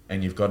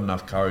 And you've got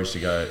enough courage to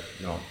go,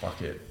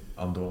 fuck it,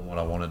 I'm doing what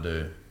I want to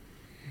do,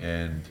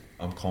 and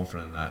I'm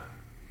confident that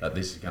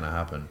this is going to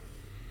happen.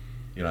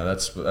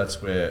 That's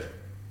where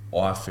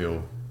I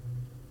feel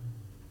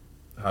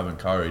having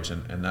courage,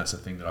 and that's the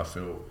thing that I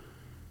feel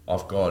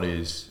I've got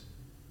is,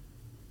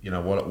 you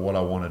know, what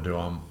I want to do,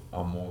 I'm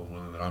more than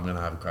willing that I'm going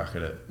to have a crack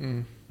at it.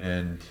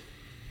 And,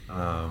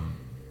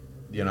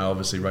 you know,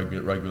 obviously rugby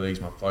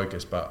league's my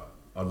focus, but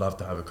I'd love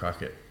to have a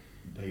crack at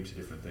heaps of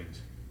different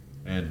things.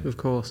 And Of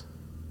course.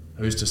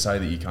 who's to say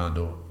that you can't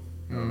do it?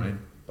 You know what I mean?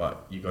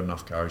 But you've got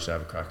enough courage to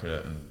have a crack at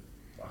it, and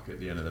fuck, at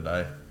the end of the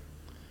day,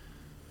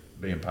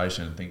 being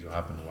patient and things will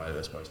happen the way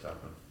they're supposed to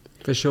happen.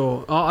 For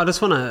sure. I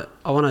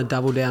want to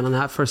double down on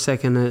that for a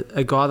second.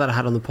 A guy that I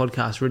had on the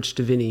podcast, Rich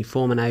Davini,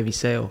 former Navy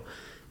SEAL,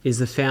 is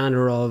the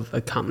founder of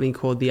a company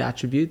called The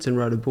Attributes and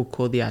wrote a book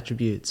called The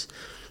Attributes.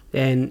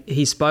 And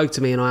he spoke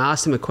to me and I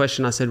asked him a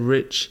question. I said,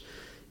 Rich,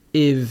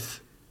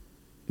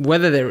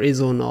 whether there is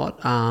or not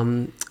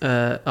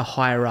a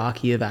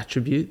hierarchy of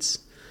attributes,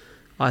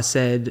 I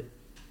said,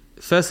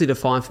 firstly,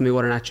 define for me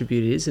what an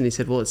attribute is. And he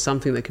said, well, it's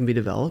something that can be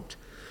developed.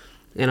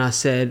 And I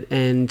said,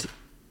 and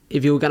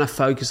if you were going to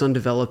focus on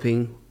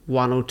developing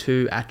one or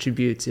two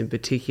attributes in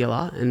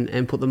particular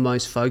and put the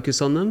most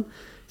focus on them,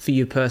 for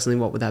you personally,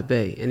 what would that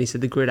be? And he said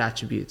the grit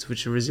attributes,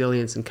 which are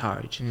resilience and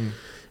courage.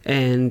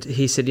 And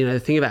he said, you know, the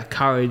thing about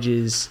courage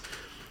is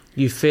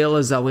you feel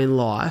as though in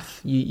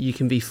life you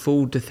can be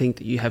fooled to think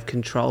that you have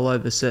control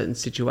over certain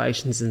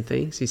situations and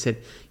things. He said,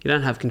 you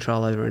don't have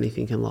control over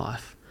anything in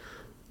life.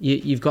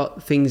 You've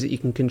got things that you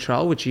can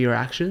control, which are your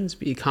actions,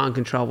 but you can't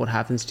control what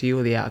happens to you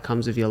or the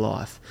outcomes of your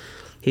life.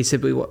 He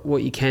said, but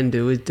what you can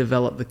do is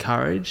develop the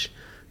courage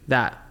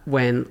that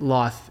when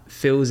life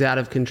feels out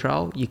of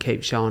control, you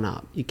keep showing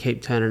up, you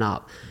keep turning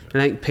up.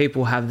 And I think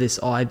people have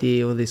this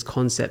idea or this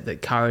concept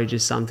that courage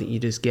is something you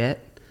just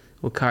get,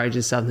 or courage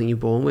is something you're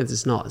born with.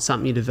 It's not. It's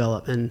something you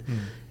develop, and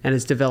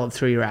it's developed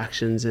through your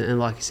actions. And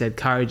like you said,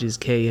 courage is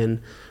key.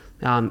 And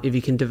if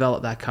you can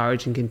develop that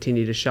courage and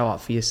continue to show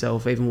up for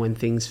yourself, even when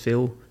things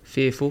feel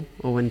fearful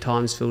or when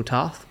times feel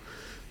tough,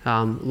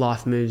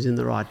 life moves in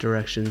the right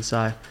direction.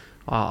 So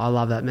I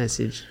love that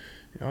message.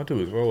 Yeah, I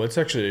do as well. It's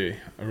actually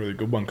a really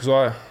good one because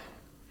I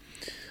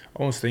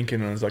was thinking,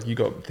 and I was like, you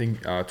got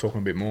talking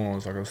a bit more. I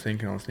was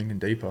thinking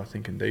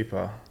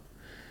deeper.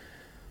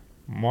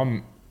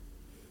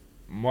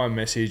 My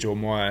message or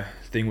my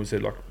thing was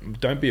that, like,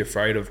 don't be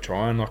afraid of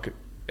trying. Like,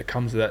 it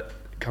comes down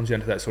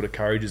to that sort of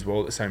courage as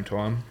well at the same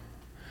time.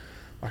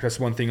 Like, that's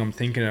one thing I'm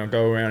thinking, and I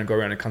go around,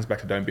 and it comes back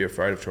to don't be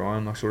afraid of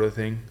trying, like, sort of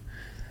thing.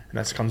 And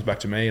that comes back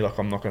to me, like,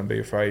 I'm not going to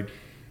be afraid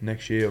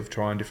next year of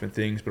trying different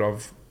things, but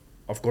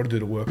I've got to do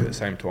the work at the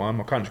same time.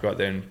 I can't just go out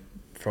there and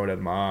throw it out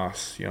of my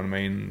ass, you know what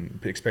I mean?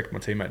 Expect my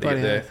teammate to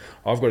get there.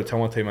 I've got to tell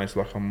my teammates,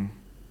 like, I'm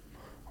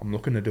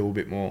looking to do a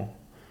bit more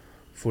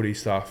footy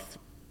stuff,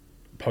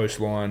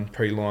 post-line,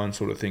 pre-line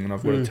sort of thing, and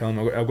I've got to tell them,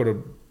 I've got to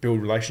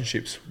build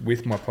relationships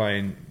with my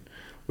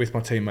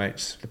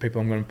teammates, the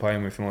people I'm going to be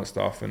playing with and all that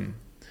stuff. And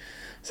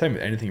same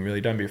with anything,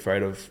 really. Don't be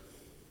afraid of,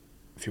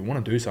 if you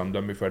want to do something,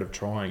 don't be afraid of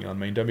trying. I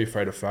mean, don't be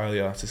afraid of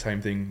failure. It's the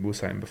same thing we were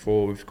saying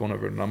before. We've gone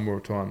over it a number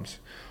of times.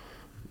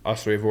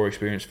 Us three have all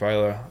experienced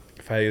failure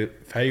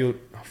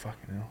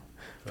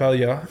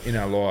in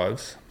our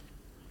lives.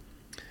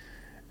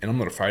 And I'm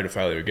not afraid of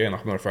failure again.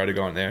 Like, I'm not afraid of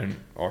going there and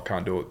I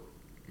can't do it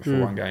for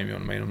one game, you know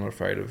what I mean? I'm not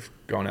afraid of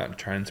going out and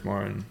training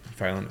tomorrow and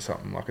failing at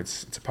something. Like,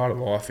 it's a part of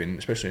life,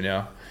 especially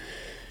now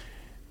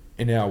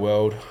in our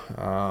world,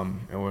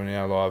 or in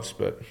our lives.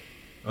 But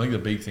I think the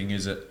big thing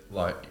is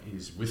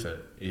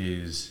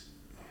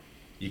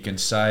you can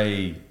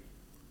say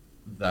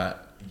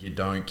that you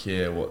don't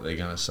care what they're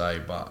going to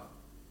say, but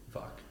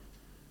fuck,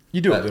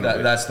 you do a little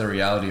bit. That's the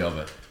reality of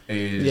it.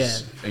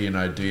 You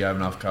know, do you have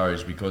enough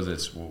courage? Because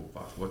it's, well,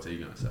 fuck, what's he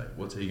going to say?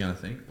 What's he going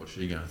to think? What's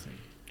she going to think?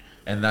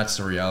 And that's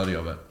the reality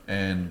of it.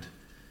 And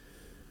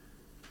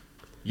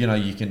you know,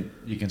 you can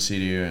sit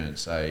here and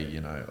say,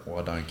 you know, well,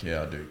 I don't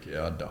care, I do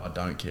care, I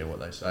don't care what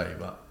they say,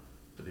 but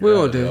the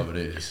reality of it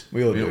is,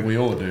 we all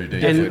do.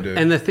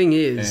 And the thing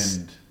is,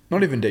 and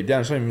not even deep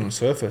down, it's not even on the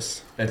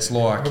surface. It's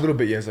like a little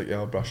bit, yeah, it's like, yeah,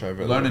 I'll brush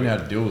over it. Learning how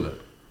to deal with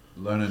it,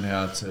 learning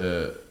how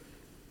to,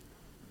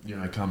 you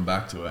know, come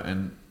back to it.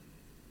 And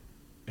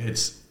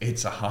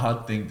it's a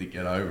hard thing to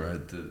get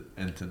over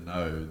and to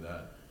know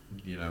that,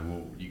 you know,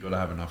 well, you got to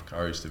have enough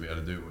courage to be able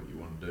to do what you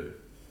want to do.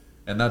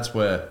 And that's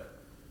where,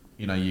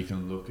 you know, you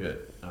can look at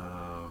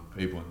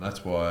people, and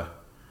that's why,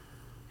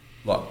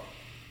 like,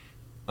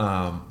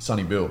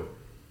 Sonny Bill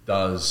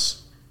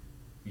does,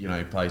 you know,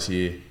 he plays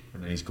here,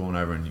 and then he's gone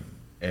over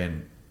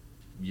and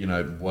you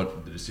know,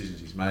 what the decisions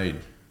he's made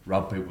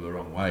rub people the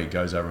wrong way,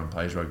 goes over and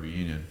plays rugby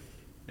union,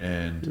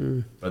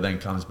 and but then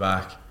comes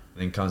back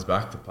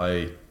to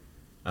play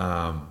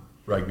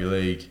rugby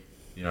league,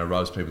 you know,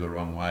 rubs people the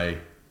wrong way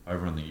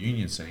over on the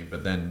union scene,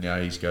 but then, you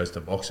know, he goes to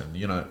boxing,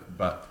 you know,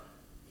 but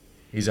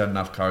he's had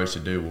enough courage to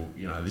do, well,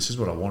 you know, this is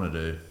what I want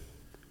to do.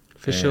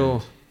 For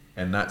sure.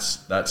 And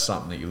that's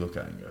something that you look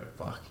at and go,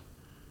 fuck,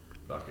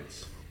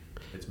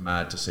 it's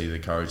mad to see the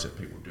courage that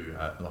people do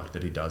have, like,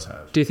 that he does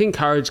have. Do you think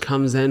courage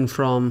comes then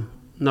from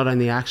not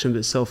only action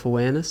but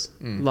self-awareness?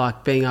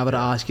 Like being able to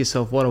ask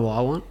yourself, what do I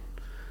want?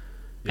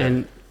 Yeah.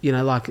 And, you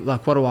know, like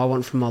what do I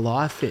want from my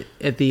life?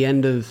 At the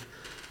end of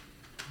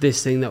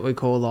this thing that we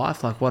call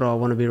life, like, what do I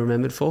want to be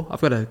remembered for?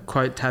 I've got a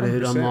quote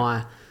tattooed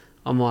 100%.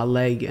 on my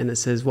leg, and it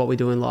says, "What we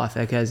do in life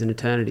echoes in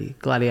eternity."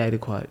 Gladiator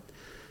quote.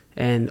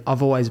 And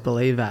I've always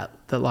believed that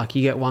like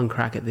you get one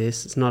crack at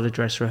this. It's not a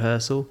dress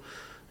rehearsal,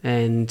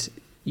 and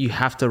you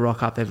have to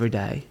rock up every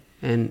day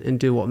and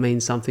do what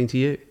means something to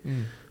you.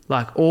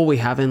 Like all we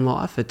have in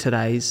life are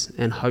today's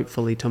and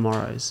hopefully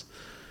tomorrow's,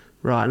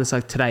 right? And it's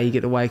like today you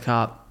get to wake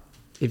up.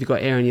 If you've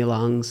got air in your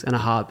lungs and a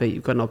heartbeat,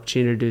 you've got an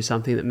opportunity to do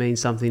something that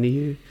means something to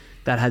you,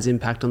 that has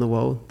impact on the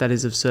world, that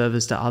is of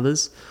service to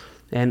others,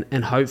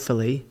 and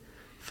hopefully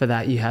for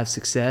that you have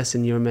success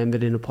and you're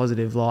remembered in a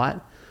positive light.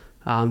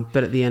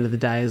 But at the end of the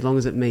day, as long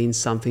as it means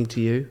something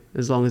to you,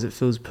 as long as it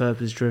feels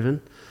purpose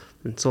driven,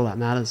 it's all that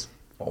matters.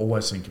 I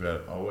always think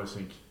about it. I always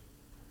think,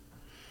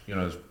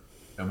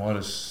 am I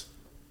just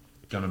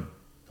going to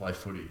play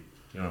footy?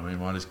 You know what I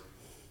mean? Am I just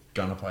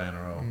going to play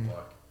NRL? Like,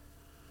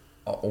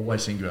 I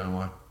always think about it. I'm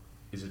like,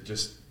 is that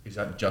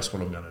just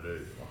what I'm going to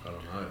do? Like, I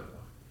don't know.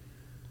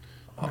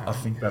 Like, I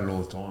think about it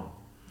all the time.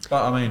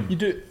 But I mean, you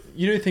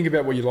do think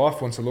about what your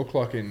life wants to look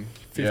like in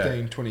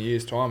 15, 20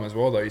 years time as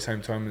well, though. At the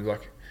same time, is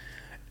like,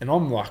 and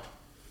I'm like,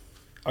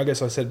 I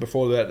guess I said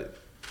before that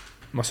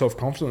my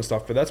self-confidence and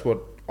stuff, but that's what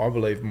I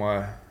believe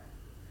my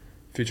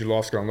future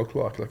life's going to look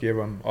like. Like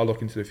everyone, I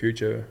look into the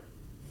future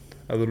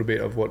a little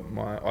bit of what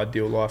my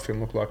ideal life can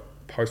look like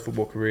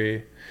post-football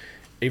career,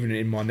 even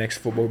in my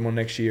next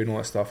year and all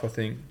that stuff, I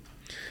think.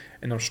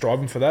 And I'm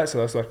striving for that, so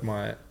that's like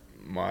my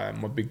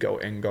big goal,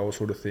 end goal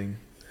sort of thing.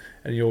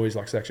 And you always,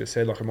 like Zach just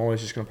said, like I'm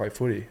always just going to play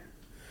footy.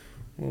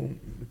 Well,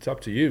 it's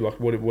up to you. Like,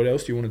 what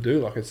else do you want to do?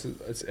 Like,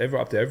 it's ever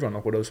up to everyone.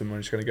 Like, what else am I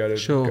just going to go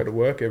to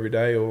work every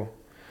day, or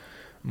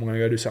am I going to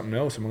go do something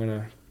else? Am I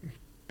going to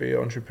be an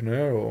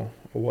entrepreneur or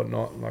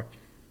whatnot? Like,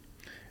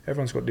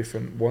 everyone's got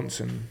different wants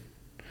and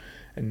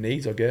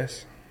needs, I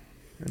guess,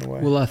 in a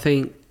way. Well, I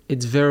think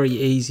it's very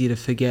easy to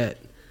forget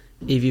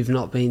if you've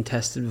not been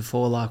tested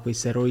before, like we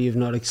said, or you've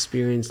not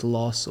experienced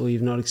loss, or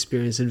you've not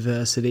experienced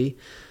adversity,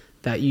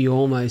 that you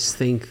almost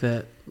think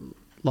that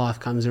life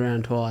comes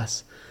around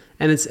twice.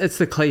 And it's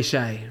the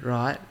cliche,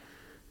 right?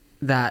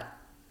 That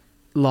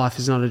life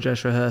is not a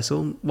dress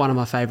rehearsal. One of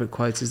my favourite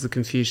quotes is the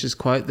Confucius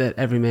quote that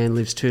every man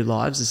lives two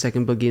lives. The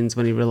second begins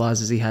when he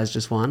realises he has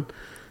just one.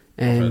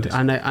 And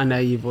I know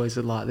you boys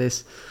would like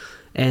this.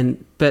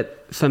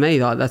 But for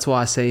me, like, that's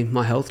why I see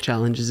my health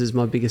challenges as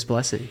my biggest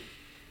blessing.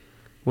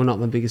 Well,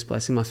 not my biggest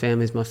blessing. My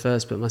family's my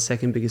first, but my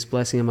second biggest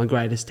blessing and my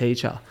greatest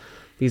teacher.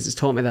 Because it's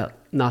taught me that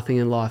nothing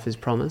in life is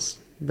promised.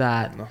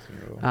 That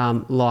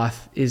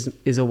life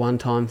is a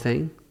one-time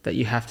thing. That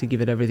you have to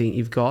give it everything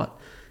you've got.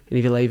 And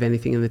if you leave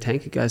anything in the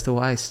tank, it goes to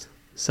waste.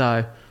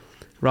 So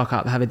rock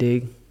up, have a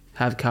dig,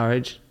 have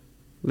courage,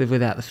 live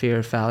without the fear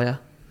of failure,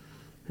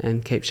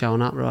 and keep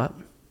showing up, right?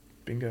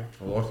 Bingo.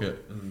 I like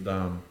it. And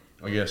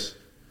I guess,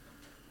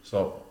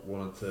 so I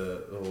wanted to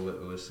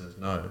let the listeners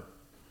know,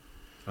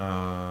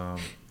 a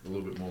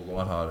little bit more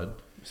lighthearted.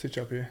 Sit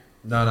up here.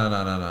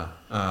 No.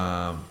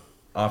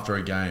 After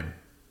a game,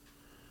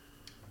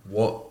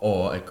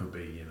 or it could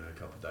be, a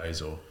couple of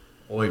days,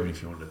 or even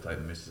if you wanted to take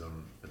the missus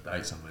on a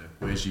date somewhere,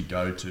 where's you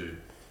go to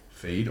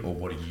feed, or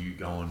what are you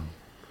going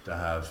to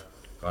have?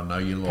 I know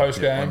you like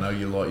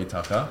your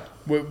tucker.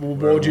 What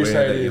would you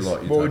say it is?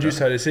 What would you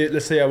say it is?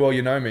 Let's see how well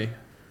you know me.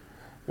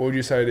 What would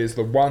you say it is?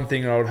 The one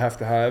thing I would have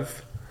to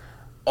have,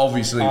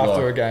 obviously,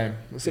 after a game.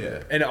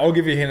 Yeah. And I'll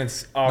give you a hint.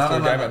 It's after a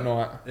game at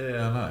night.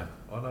 Yeah,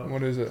 I know.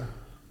 What is it?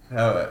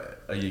 How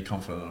are you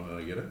confident I'm going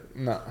to get it?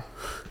 No.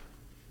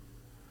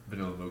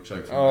 Vanilla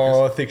milkshake.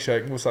 Oh, a thick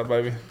shake. What's up,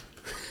 baby?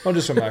 Not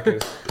just from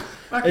Macca's.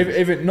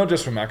 Even not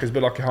just from Macca's,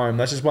 but like home.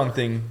 That's just one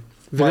thing.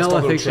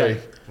 Vanilla thick shake.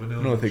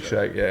 Vanilla thick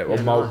shake, yeah. Or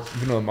malt,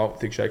 vanilla malt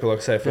thick shake. Or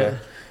like say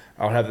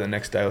I'll have it the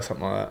next day or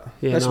something like that.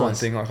 Yeah, that's nice. One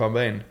thing. Like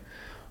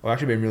I've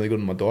actually been really good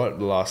on my diet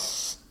the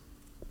last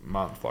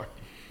month. Like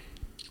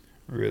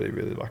really,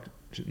 really like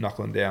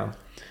knuckling down.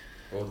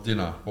 Or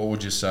dinner. What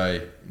would you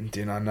say?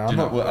 Dinner.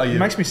 No, it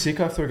makes me sick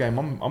after a game.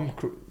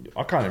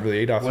 I can't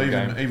really eat after a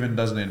game. Even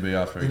doesn't need to be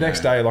after a game. The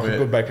next day, like a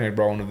good bacon egg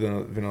roll and a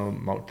vanilla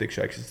malt thick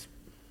shake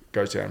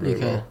goes down really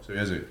well. So he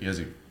has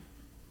a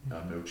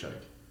milkshake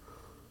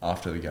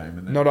after the game,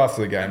 and then, not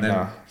after the game.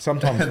 No,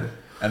 sometimes.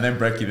 And then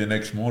brekkie the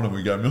next morning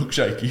we go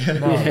milkshake. Yeah.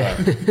 No.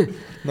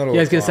 Not all.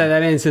 Yeah, I was gonna say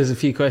that answers a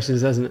few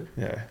questions, doesn't it?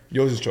 Yeah.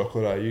 Yours is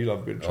chocolate. Eh? You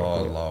love a bit of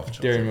chocolate. Oh, I love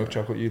chocolate. Dairy milk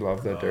chocolate. You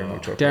love that dairy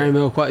milk chocolate. Dairy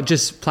milk,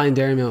 just plain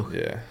dairy milk.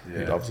 Yeah,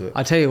 he loves it.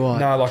 I tell you what.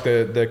 No, like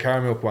the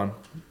caramel one.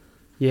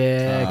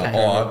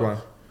 Yeah.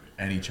 Okay.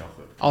 Any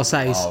chocolate. I'll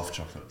say. I love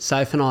chocolate.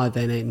 Soph and I have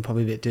been eating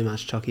probably a bit too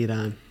much chocolate at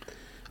home.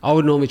 I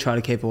would normally try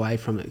to keep away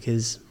from it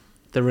because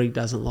the rig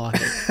doesn't like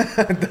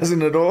it. It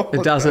doesn't at all?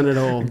 It doesn't at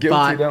all.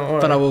 Guilty, don't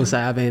worry. But I will say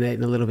I've been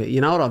eating a little bit. You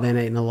know what I've been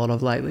eating a lot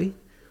of lately?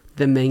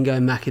 The mango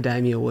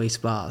macadamia wheat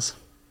bars.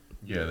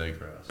 Yeah, they're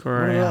gross.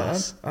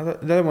 Gross. The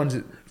other ones...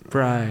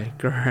 Bro,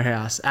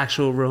 gross.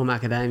 Actual real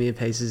macadamia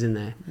pieces in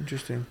there.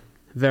 Interesting.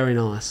 Very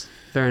nice.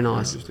 Very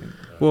nice. Interesting.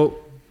 Well,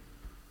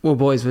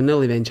 boys, we've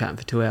nearly been chatting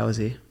for 2 hours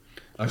here.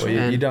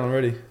 Actually, you done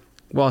already?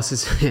 Whilst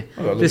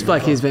this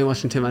bloke here's been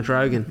watching too much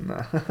Rogan.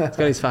 He's got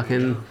his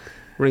fucking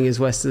ring his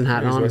Western hat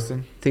Ring his on.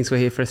 Western. Thinks we're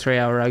here for a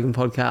 3-hour Rogan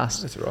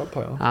podcast. That's all right,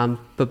 play on.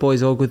 But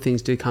boys, all good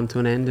things do come to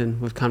an end,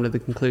 and we've come to the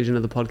conclusion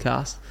of the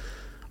podcast.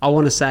 I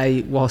want to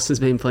say, whilst there's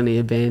been plenty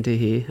of banter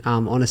here,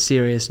 on a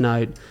serious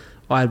note,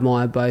 I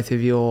admire both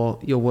of your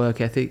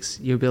work ethics,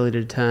 your ability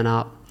to turn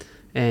up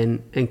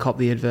and cop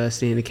the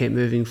adversity and to keep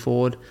moving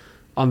forward.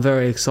 I'm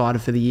very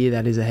excited for the year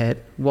that is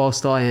ahead.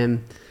 Whilst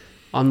I'm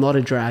not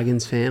a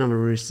Dragons fan, I'm a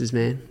Roosters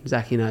man.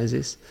 Zachy knows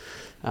this.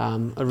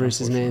 A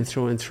Roosters man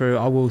through and through.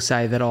 I will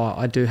say that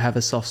I do have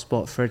a soft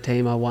spot for a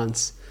team I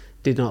once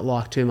did not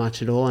like too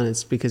much at all, and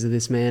it's because of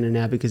this man and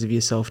now because of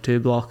yourself too,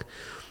 Block.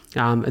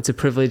 It's a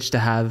privilege to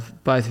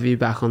have both of you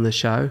back on the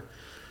show.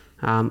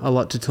 A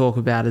lot to talk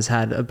about, has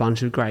had a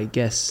bunch of great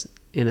guests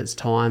in its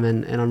time,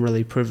 and I'm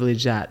really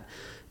privileged that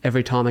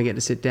every time I get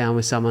to sit down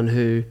with someone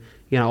who,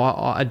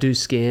 I do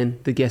scan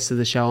the guests of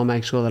the show. I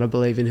make sure that I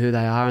believe in who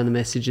they are and the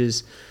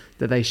messages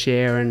that they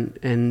share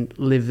and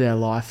live their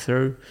life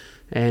through.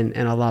 And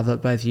I love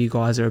that both of you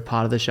guys are a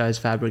part of the show's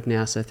fabric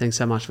now. So thanks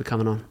so much for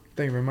coming on.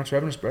 Thank you very much for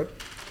having us, Brad.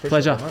 Appreciate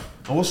Pleasure. that, mate.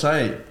 I will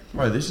say,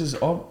 bro, this is, I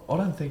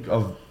don't think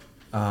I've,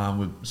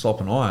 with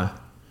Slop and I,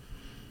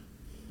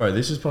 bro,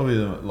 this is probably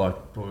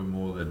probably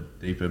more the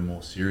deeper,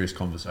 more serious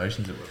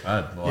conversations that we've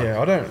had.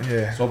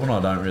 Slop and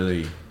I don't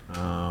really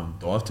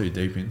dive too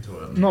deep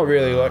into it. Not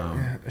really,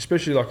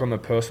 especially on the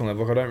personal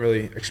level. I don't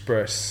really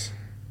express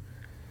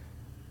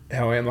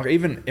how I am.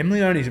 Even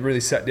Emily only really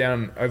sat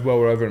down while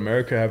we're over in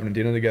America having a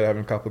dinner together,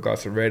 having a couple of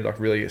glasses of red,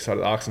 really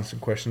started asking some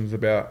questions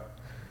about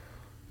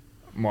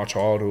my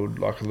childhood,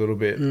 a little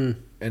bit. And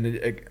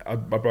I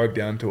broke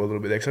down to a little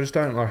bit there, because I just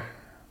don't, I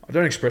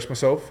don't express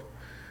myself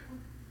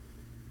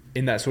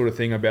in that sort of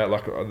thing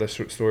about, the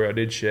story I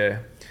did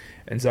share.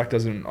 And Zach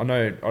doesn't,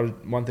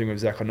 one thing with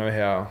Zach, I know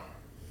how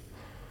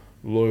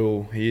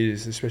loyal he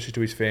is, especially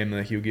to his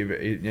family. He'll give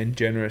it, and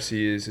generous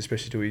he is,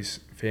 especially to his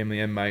family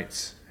and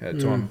mates at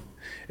the time.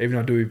 Even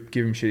I do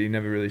give him shit, he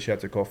never really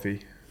shouts a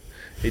coffee.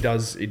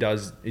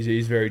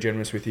 He's very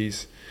generous with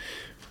his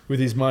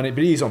money,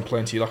 but he's on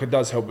plenty. It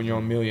does help when you're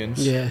on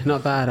millions. Yeah,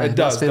 not bad. It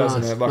does,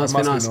 doesn't it? Must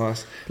be nice.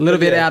 nice. A little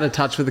bit out of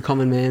touch with the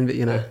common man, but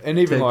and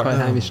even quite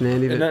Hamish and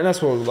Andy. And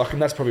that's what,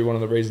 and that's probably one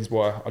of the reasons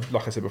why,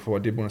 like I said before, I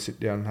did want to sit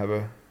down and have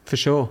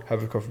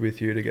a coffee with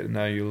you to get to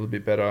know you a little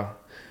bit better.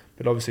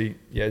 But obviously,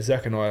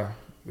 Zach and I,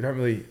 we don't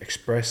really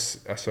express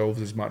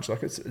ourselves as much.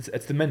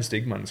 It's the men's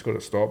stigma, and it's got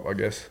to stop, I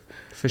guess.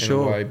 For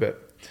sure. A way.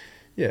 But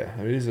yeah,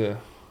 it is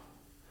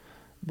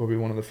probably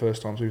one of the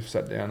first times we've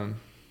sat down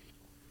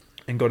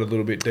and got a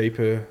little bit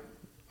deeper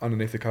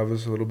underneath the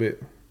covers a little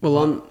bit.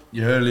 Well,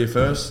 you heard it here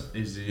first.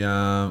 Is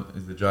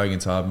the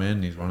Dragons hard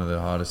man? He's one of the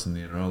hardest in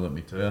the NRL. Let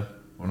me tell you,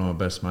 one of my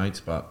best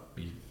mates. But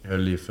you heard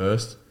it here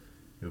first.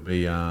 He'll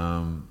be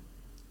Dalian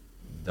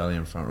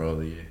front row of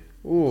the year.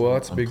 Oh,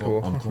 that's a big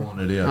call. I'm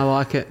calling it out. I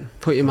like it.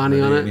 Put your money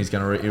on it.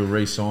 And he'll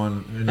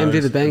re-sign. Who knows? Empty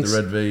the banks.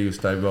 The Red V will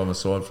stay by my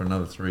side for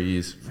another 3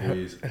 years, 4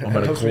 years. I'm going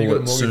to helps when you call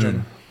got a it mortgage soon.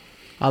 on.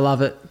 I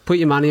love it. Put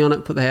your money on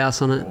it. Put the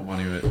house on it. More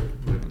money with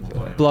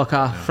it.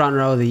 Blocker, front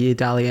row of the year,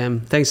 Dally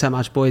M. Thanks so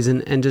much, boys.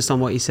 And just on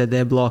what you said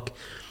there, Block,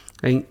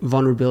 I think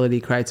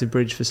vulnerability creates a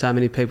bridge for so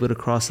many people to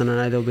cross. And I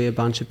know there'll be a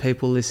bunch of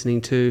people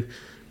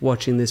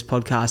watching this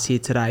podcast here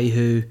today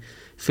who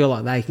feel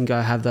like they can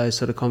go have those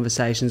sort of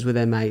conversations with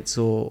their mates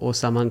or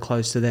someone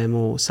close to them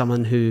or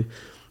someone who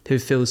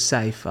feels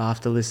safe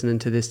after listening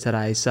to this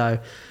today. So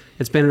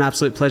it's been an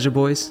absolute pleasure,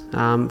 boys.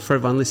 For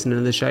everyone listening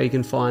to the show, you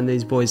can find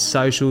these boys'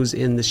 socials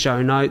in the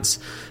show notes.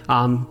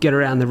 Get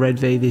around the Red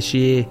V this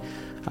year.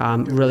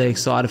 Really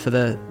excited for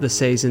the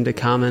season to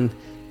come, and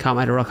can't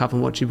wait to rock up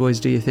and watch you boys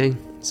do your thing.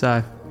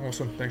 So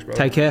awesome. Thanks, brother.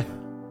 Take care.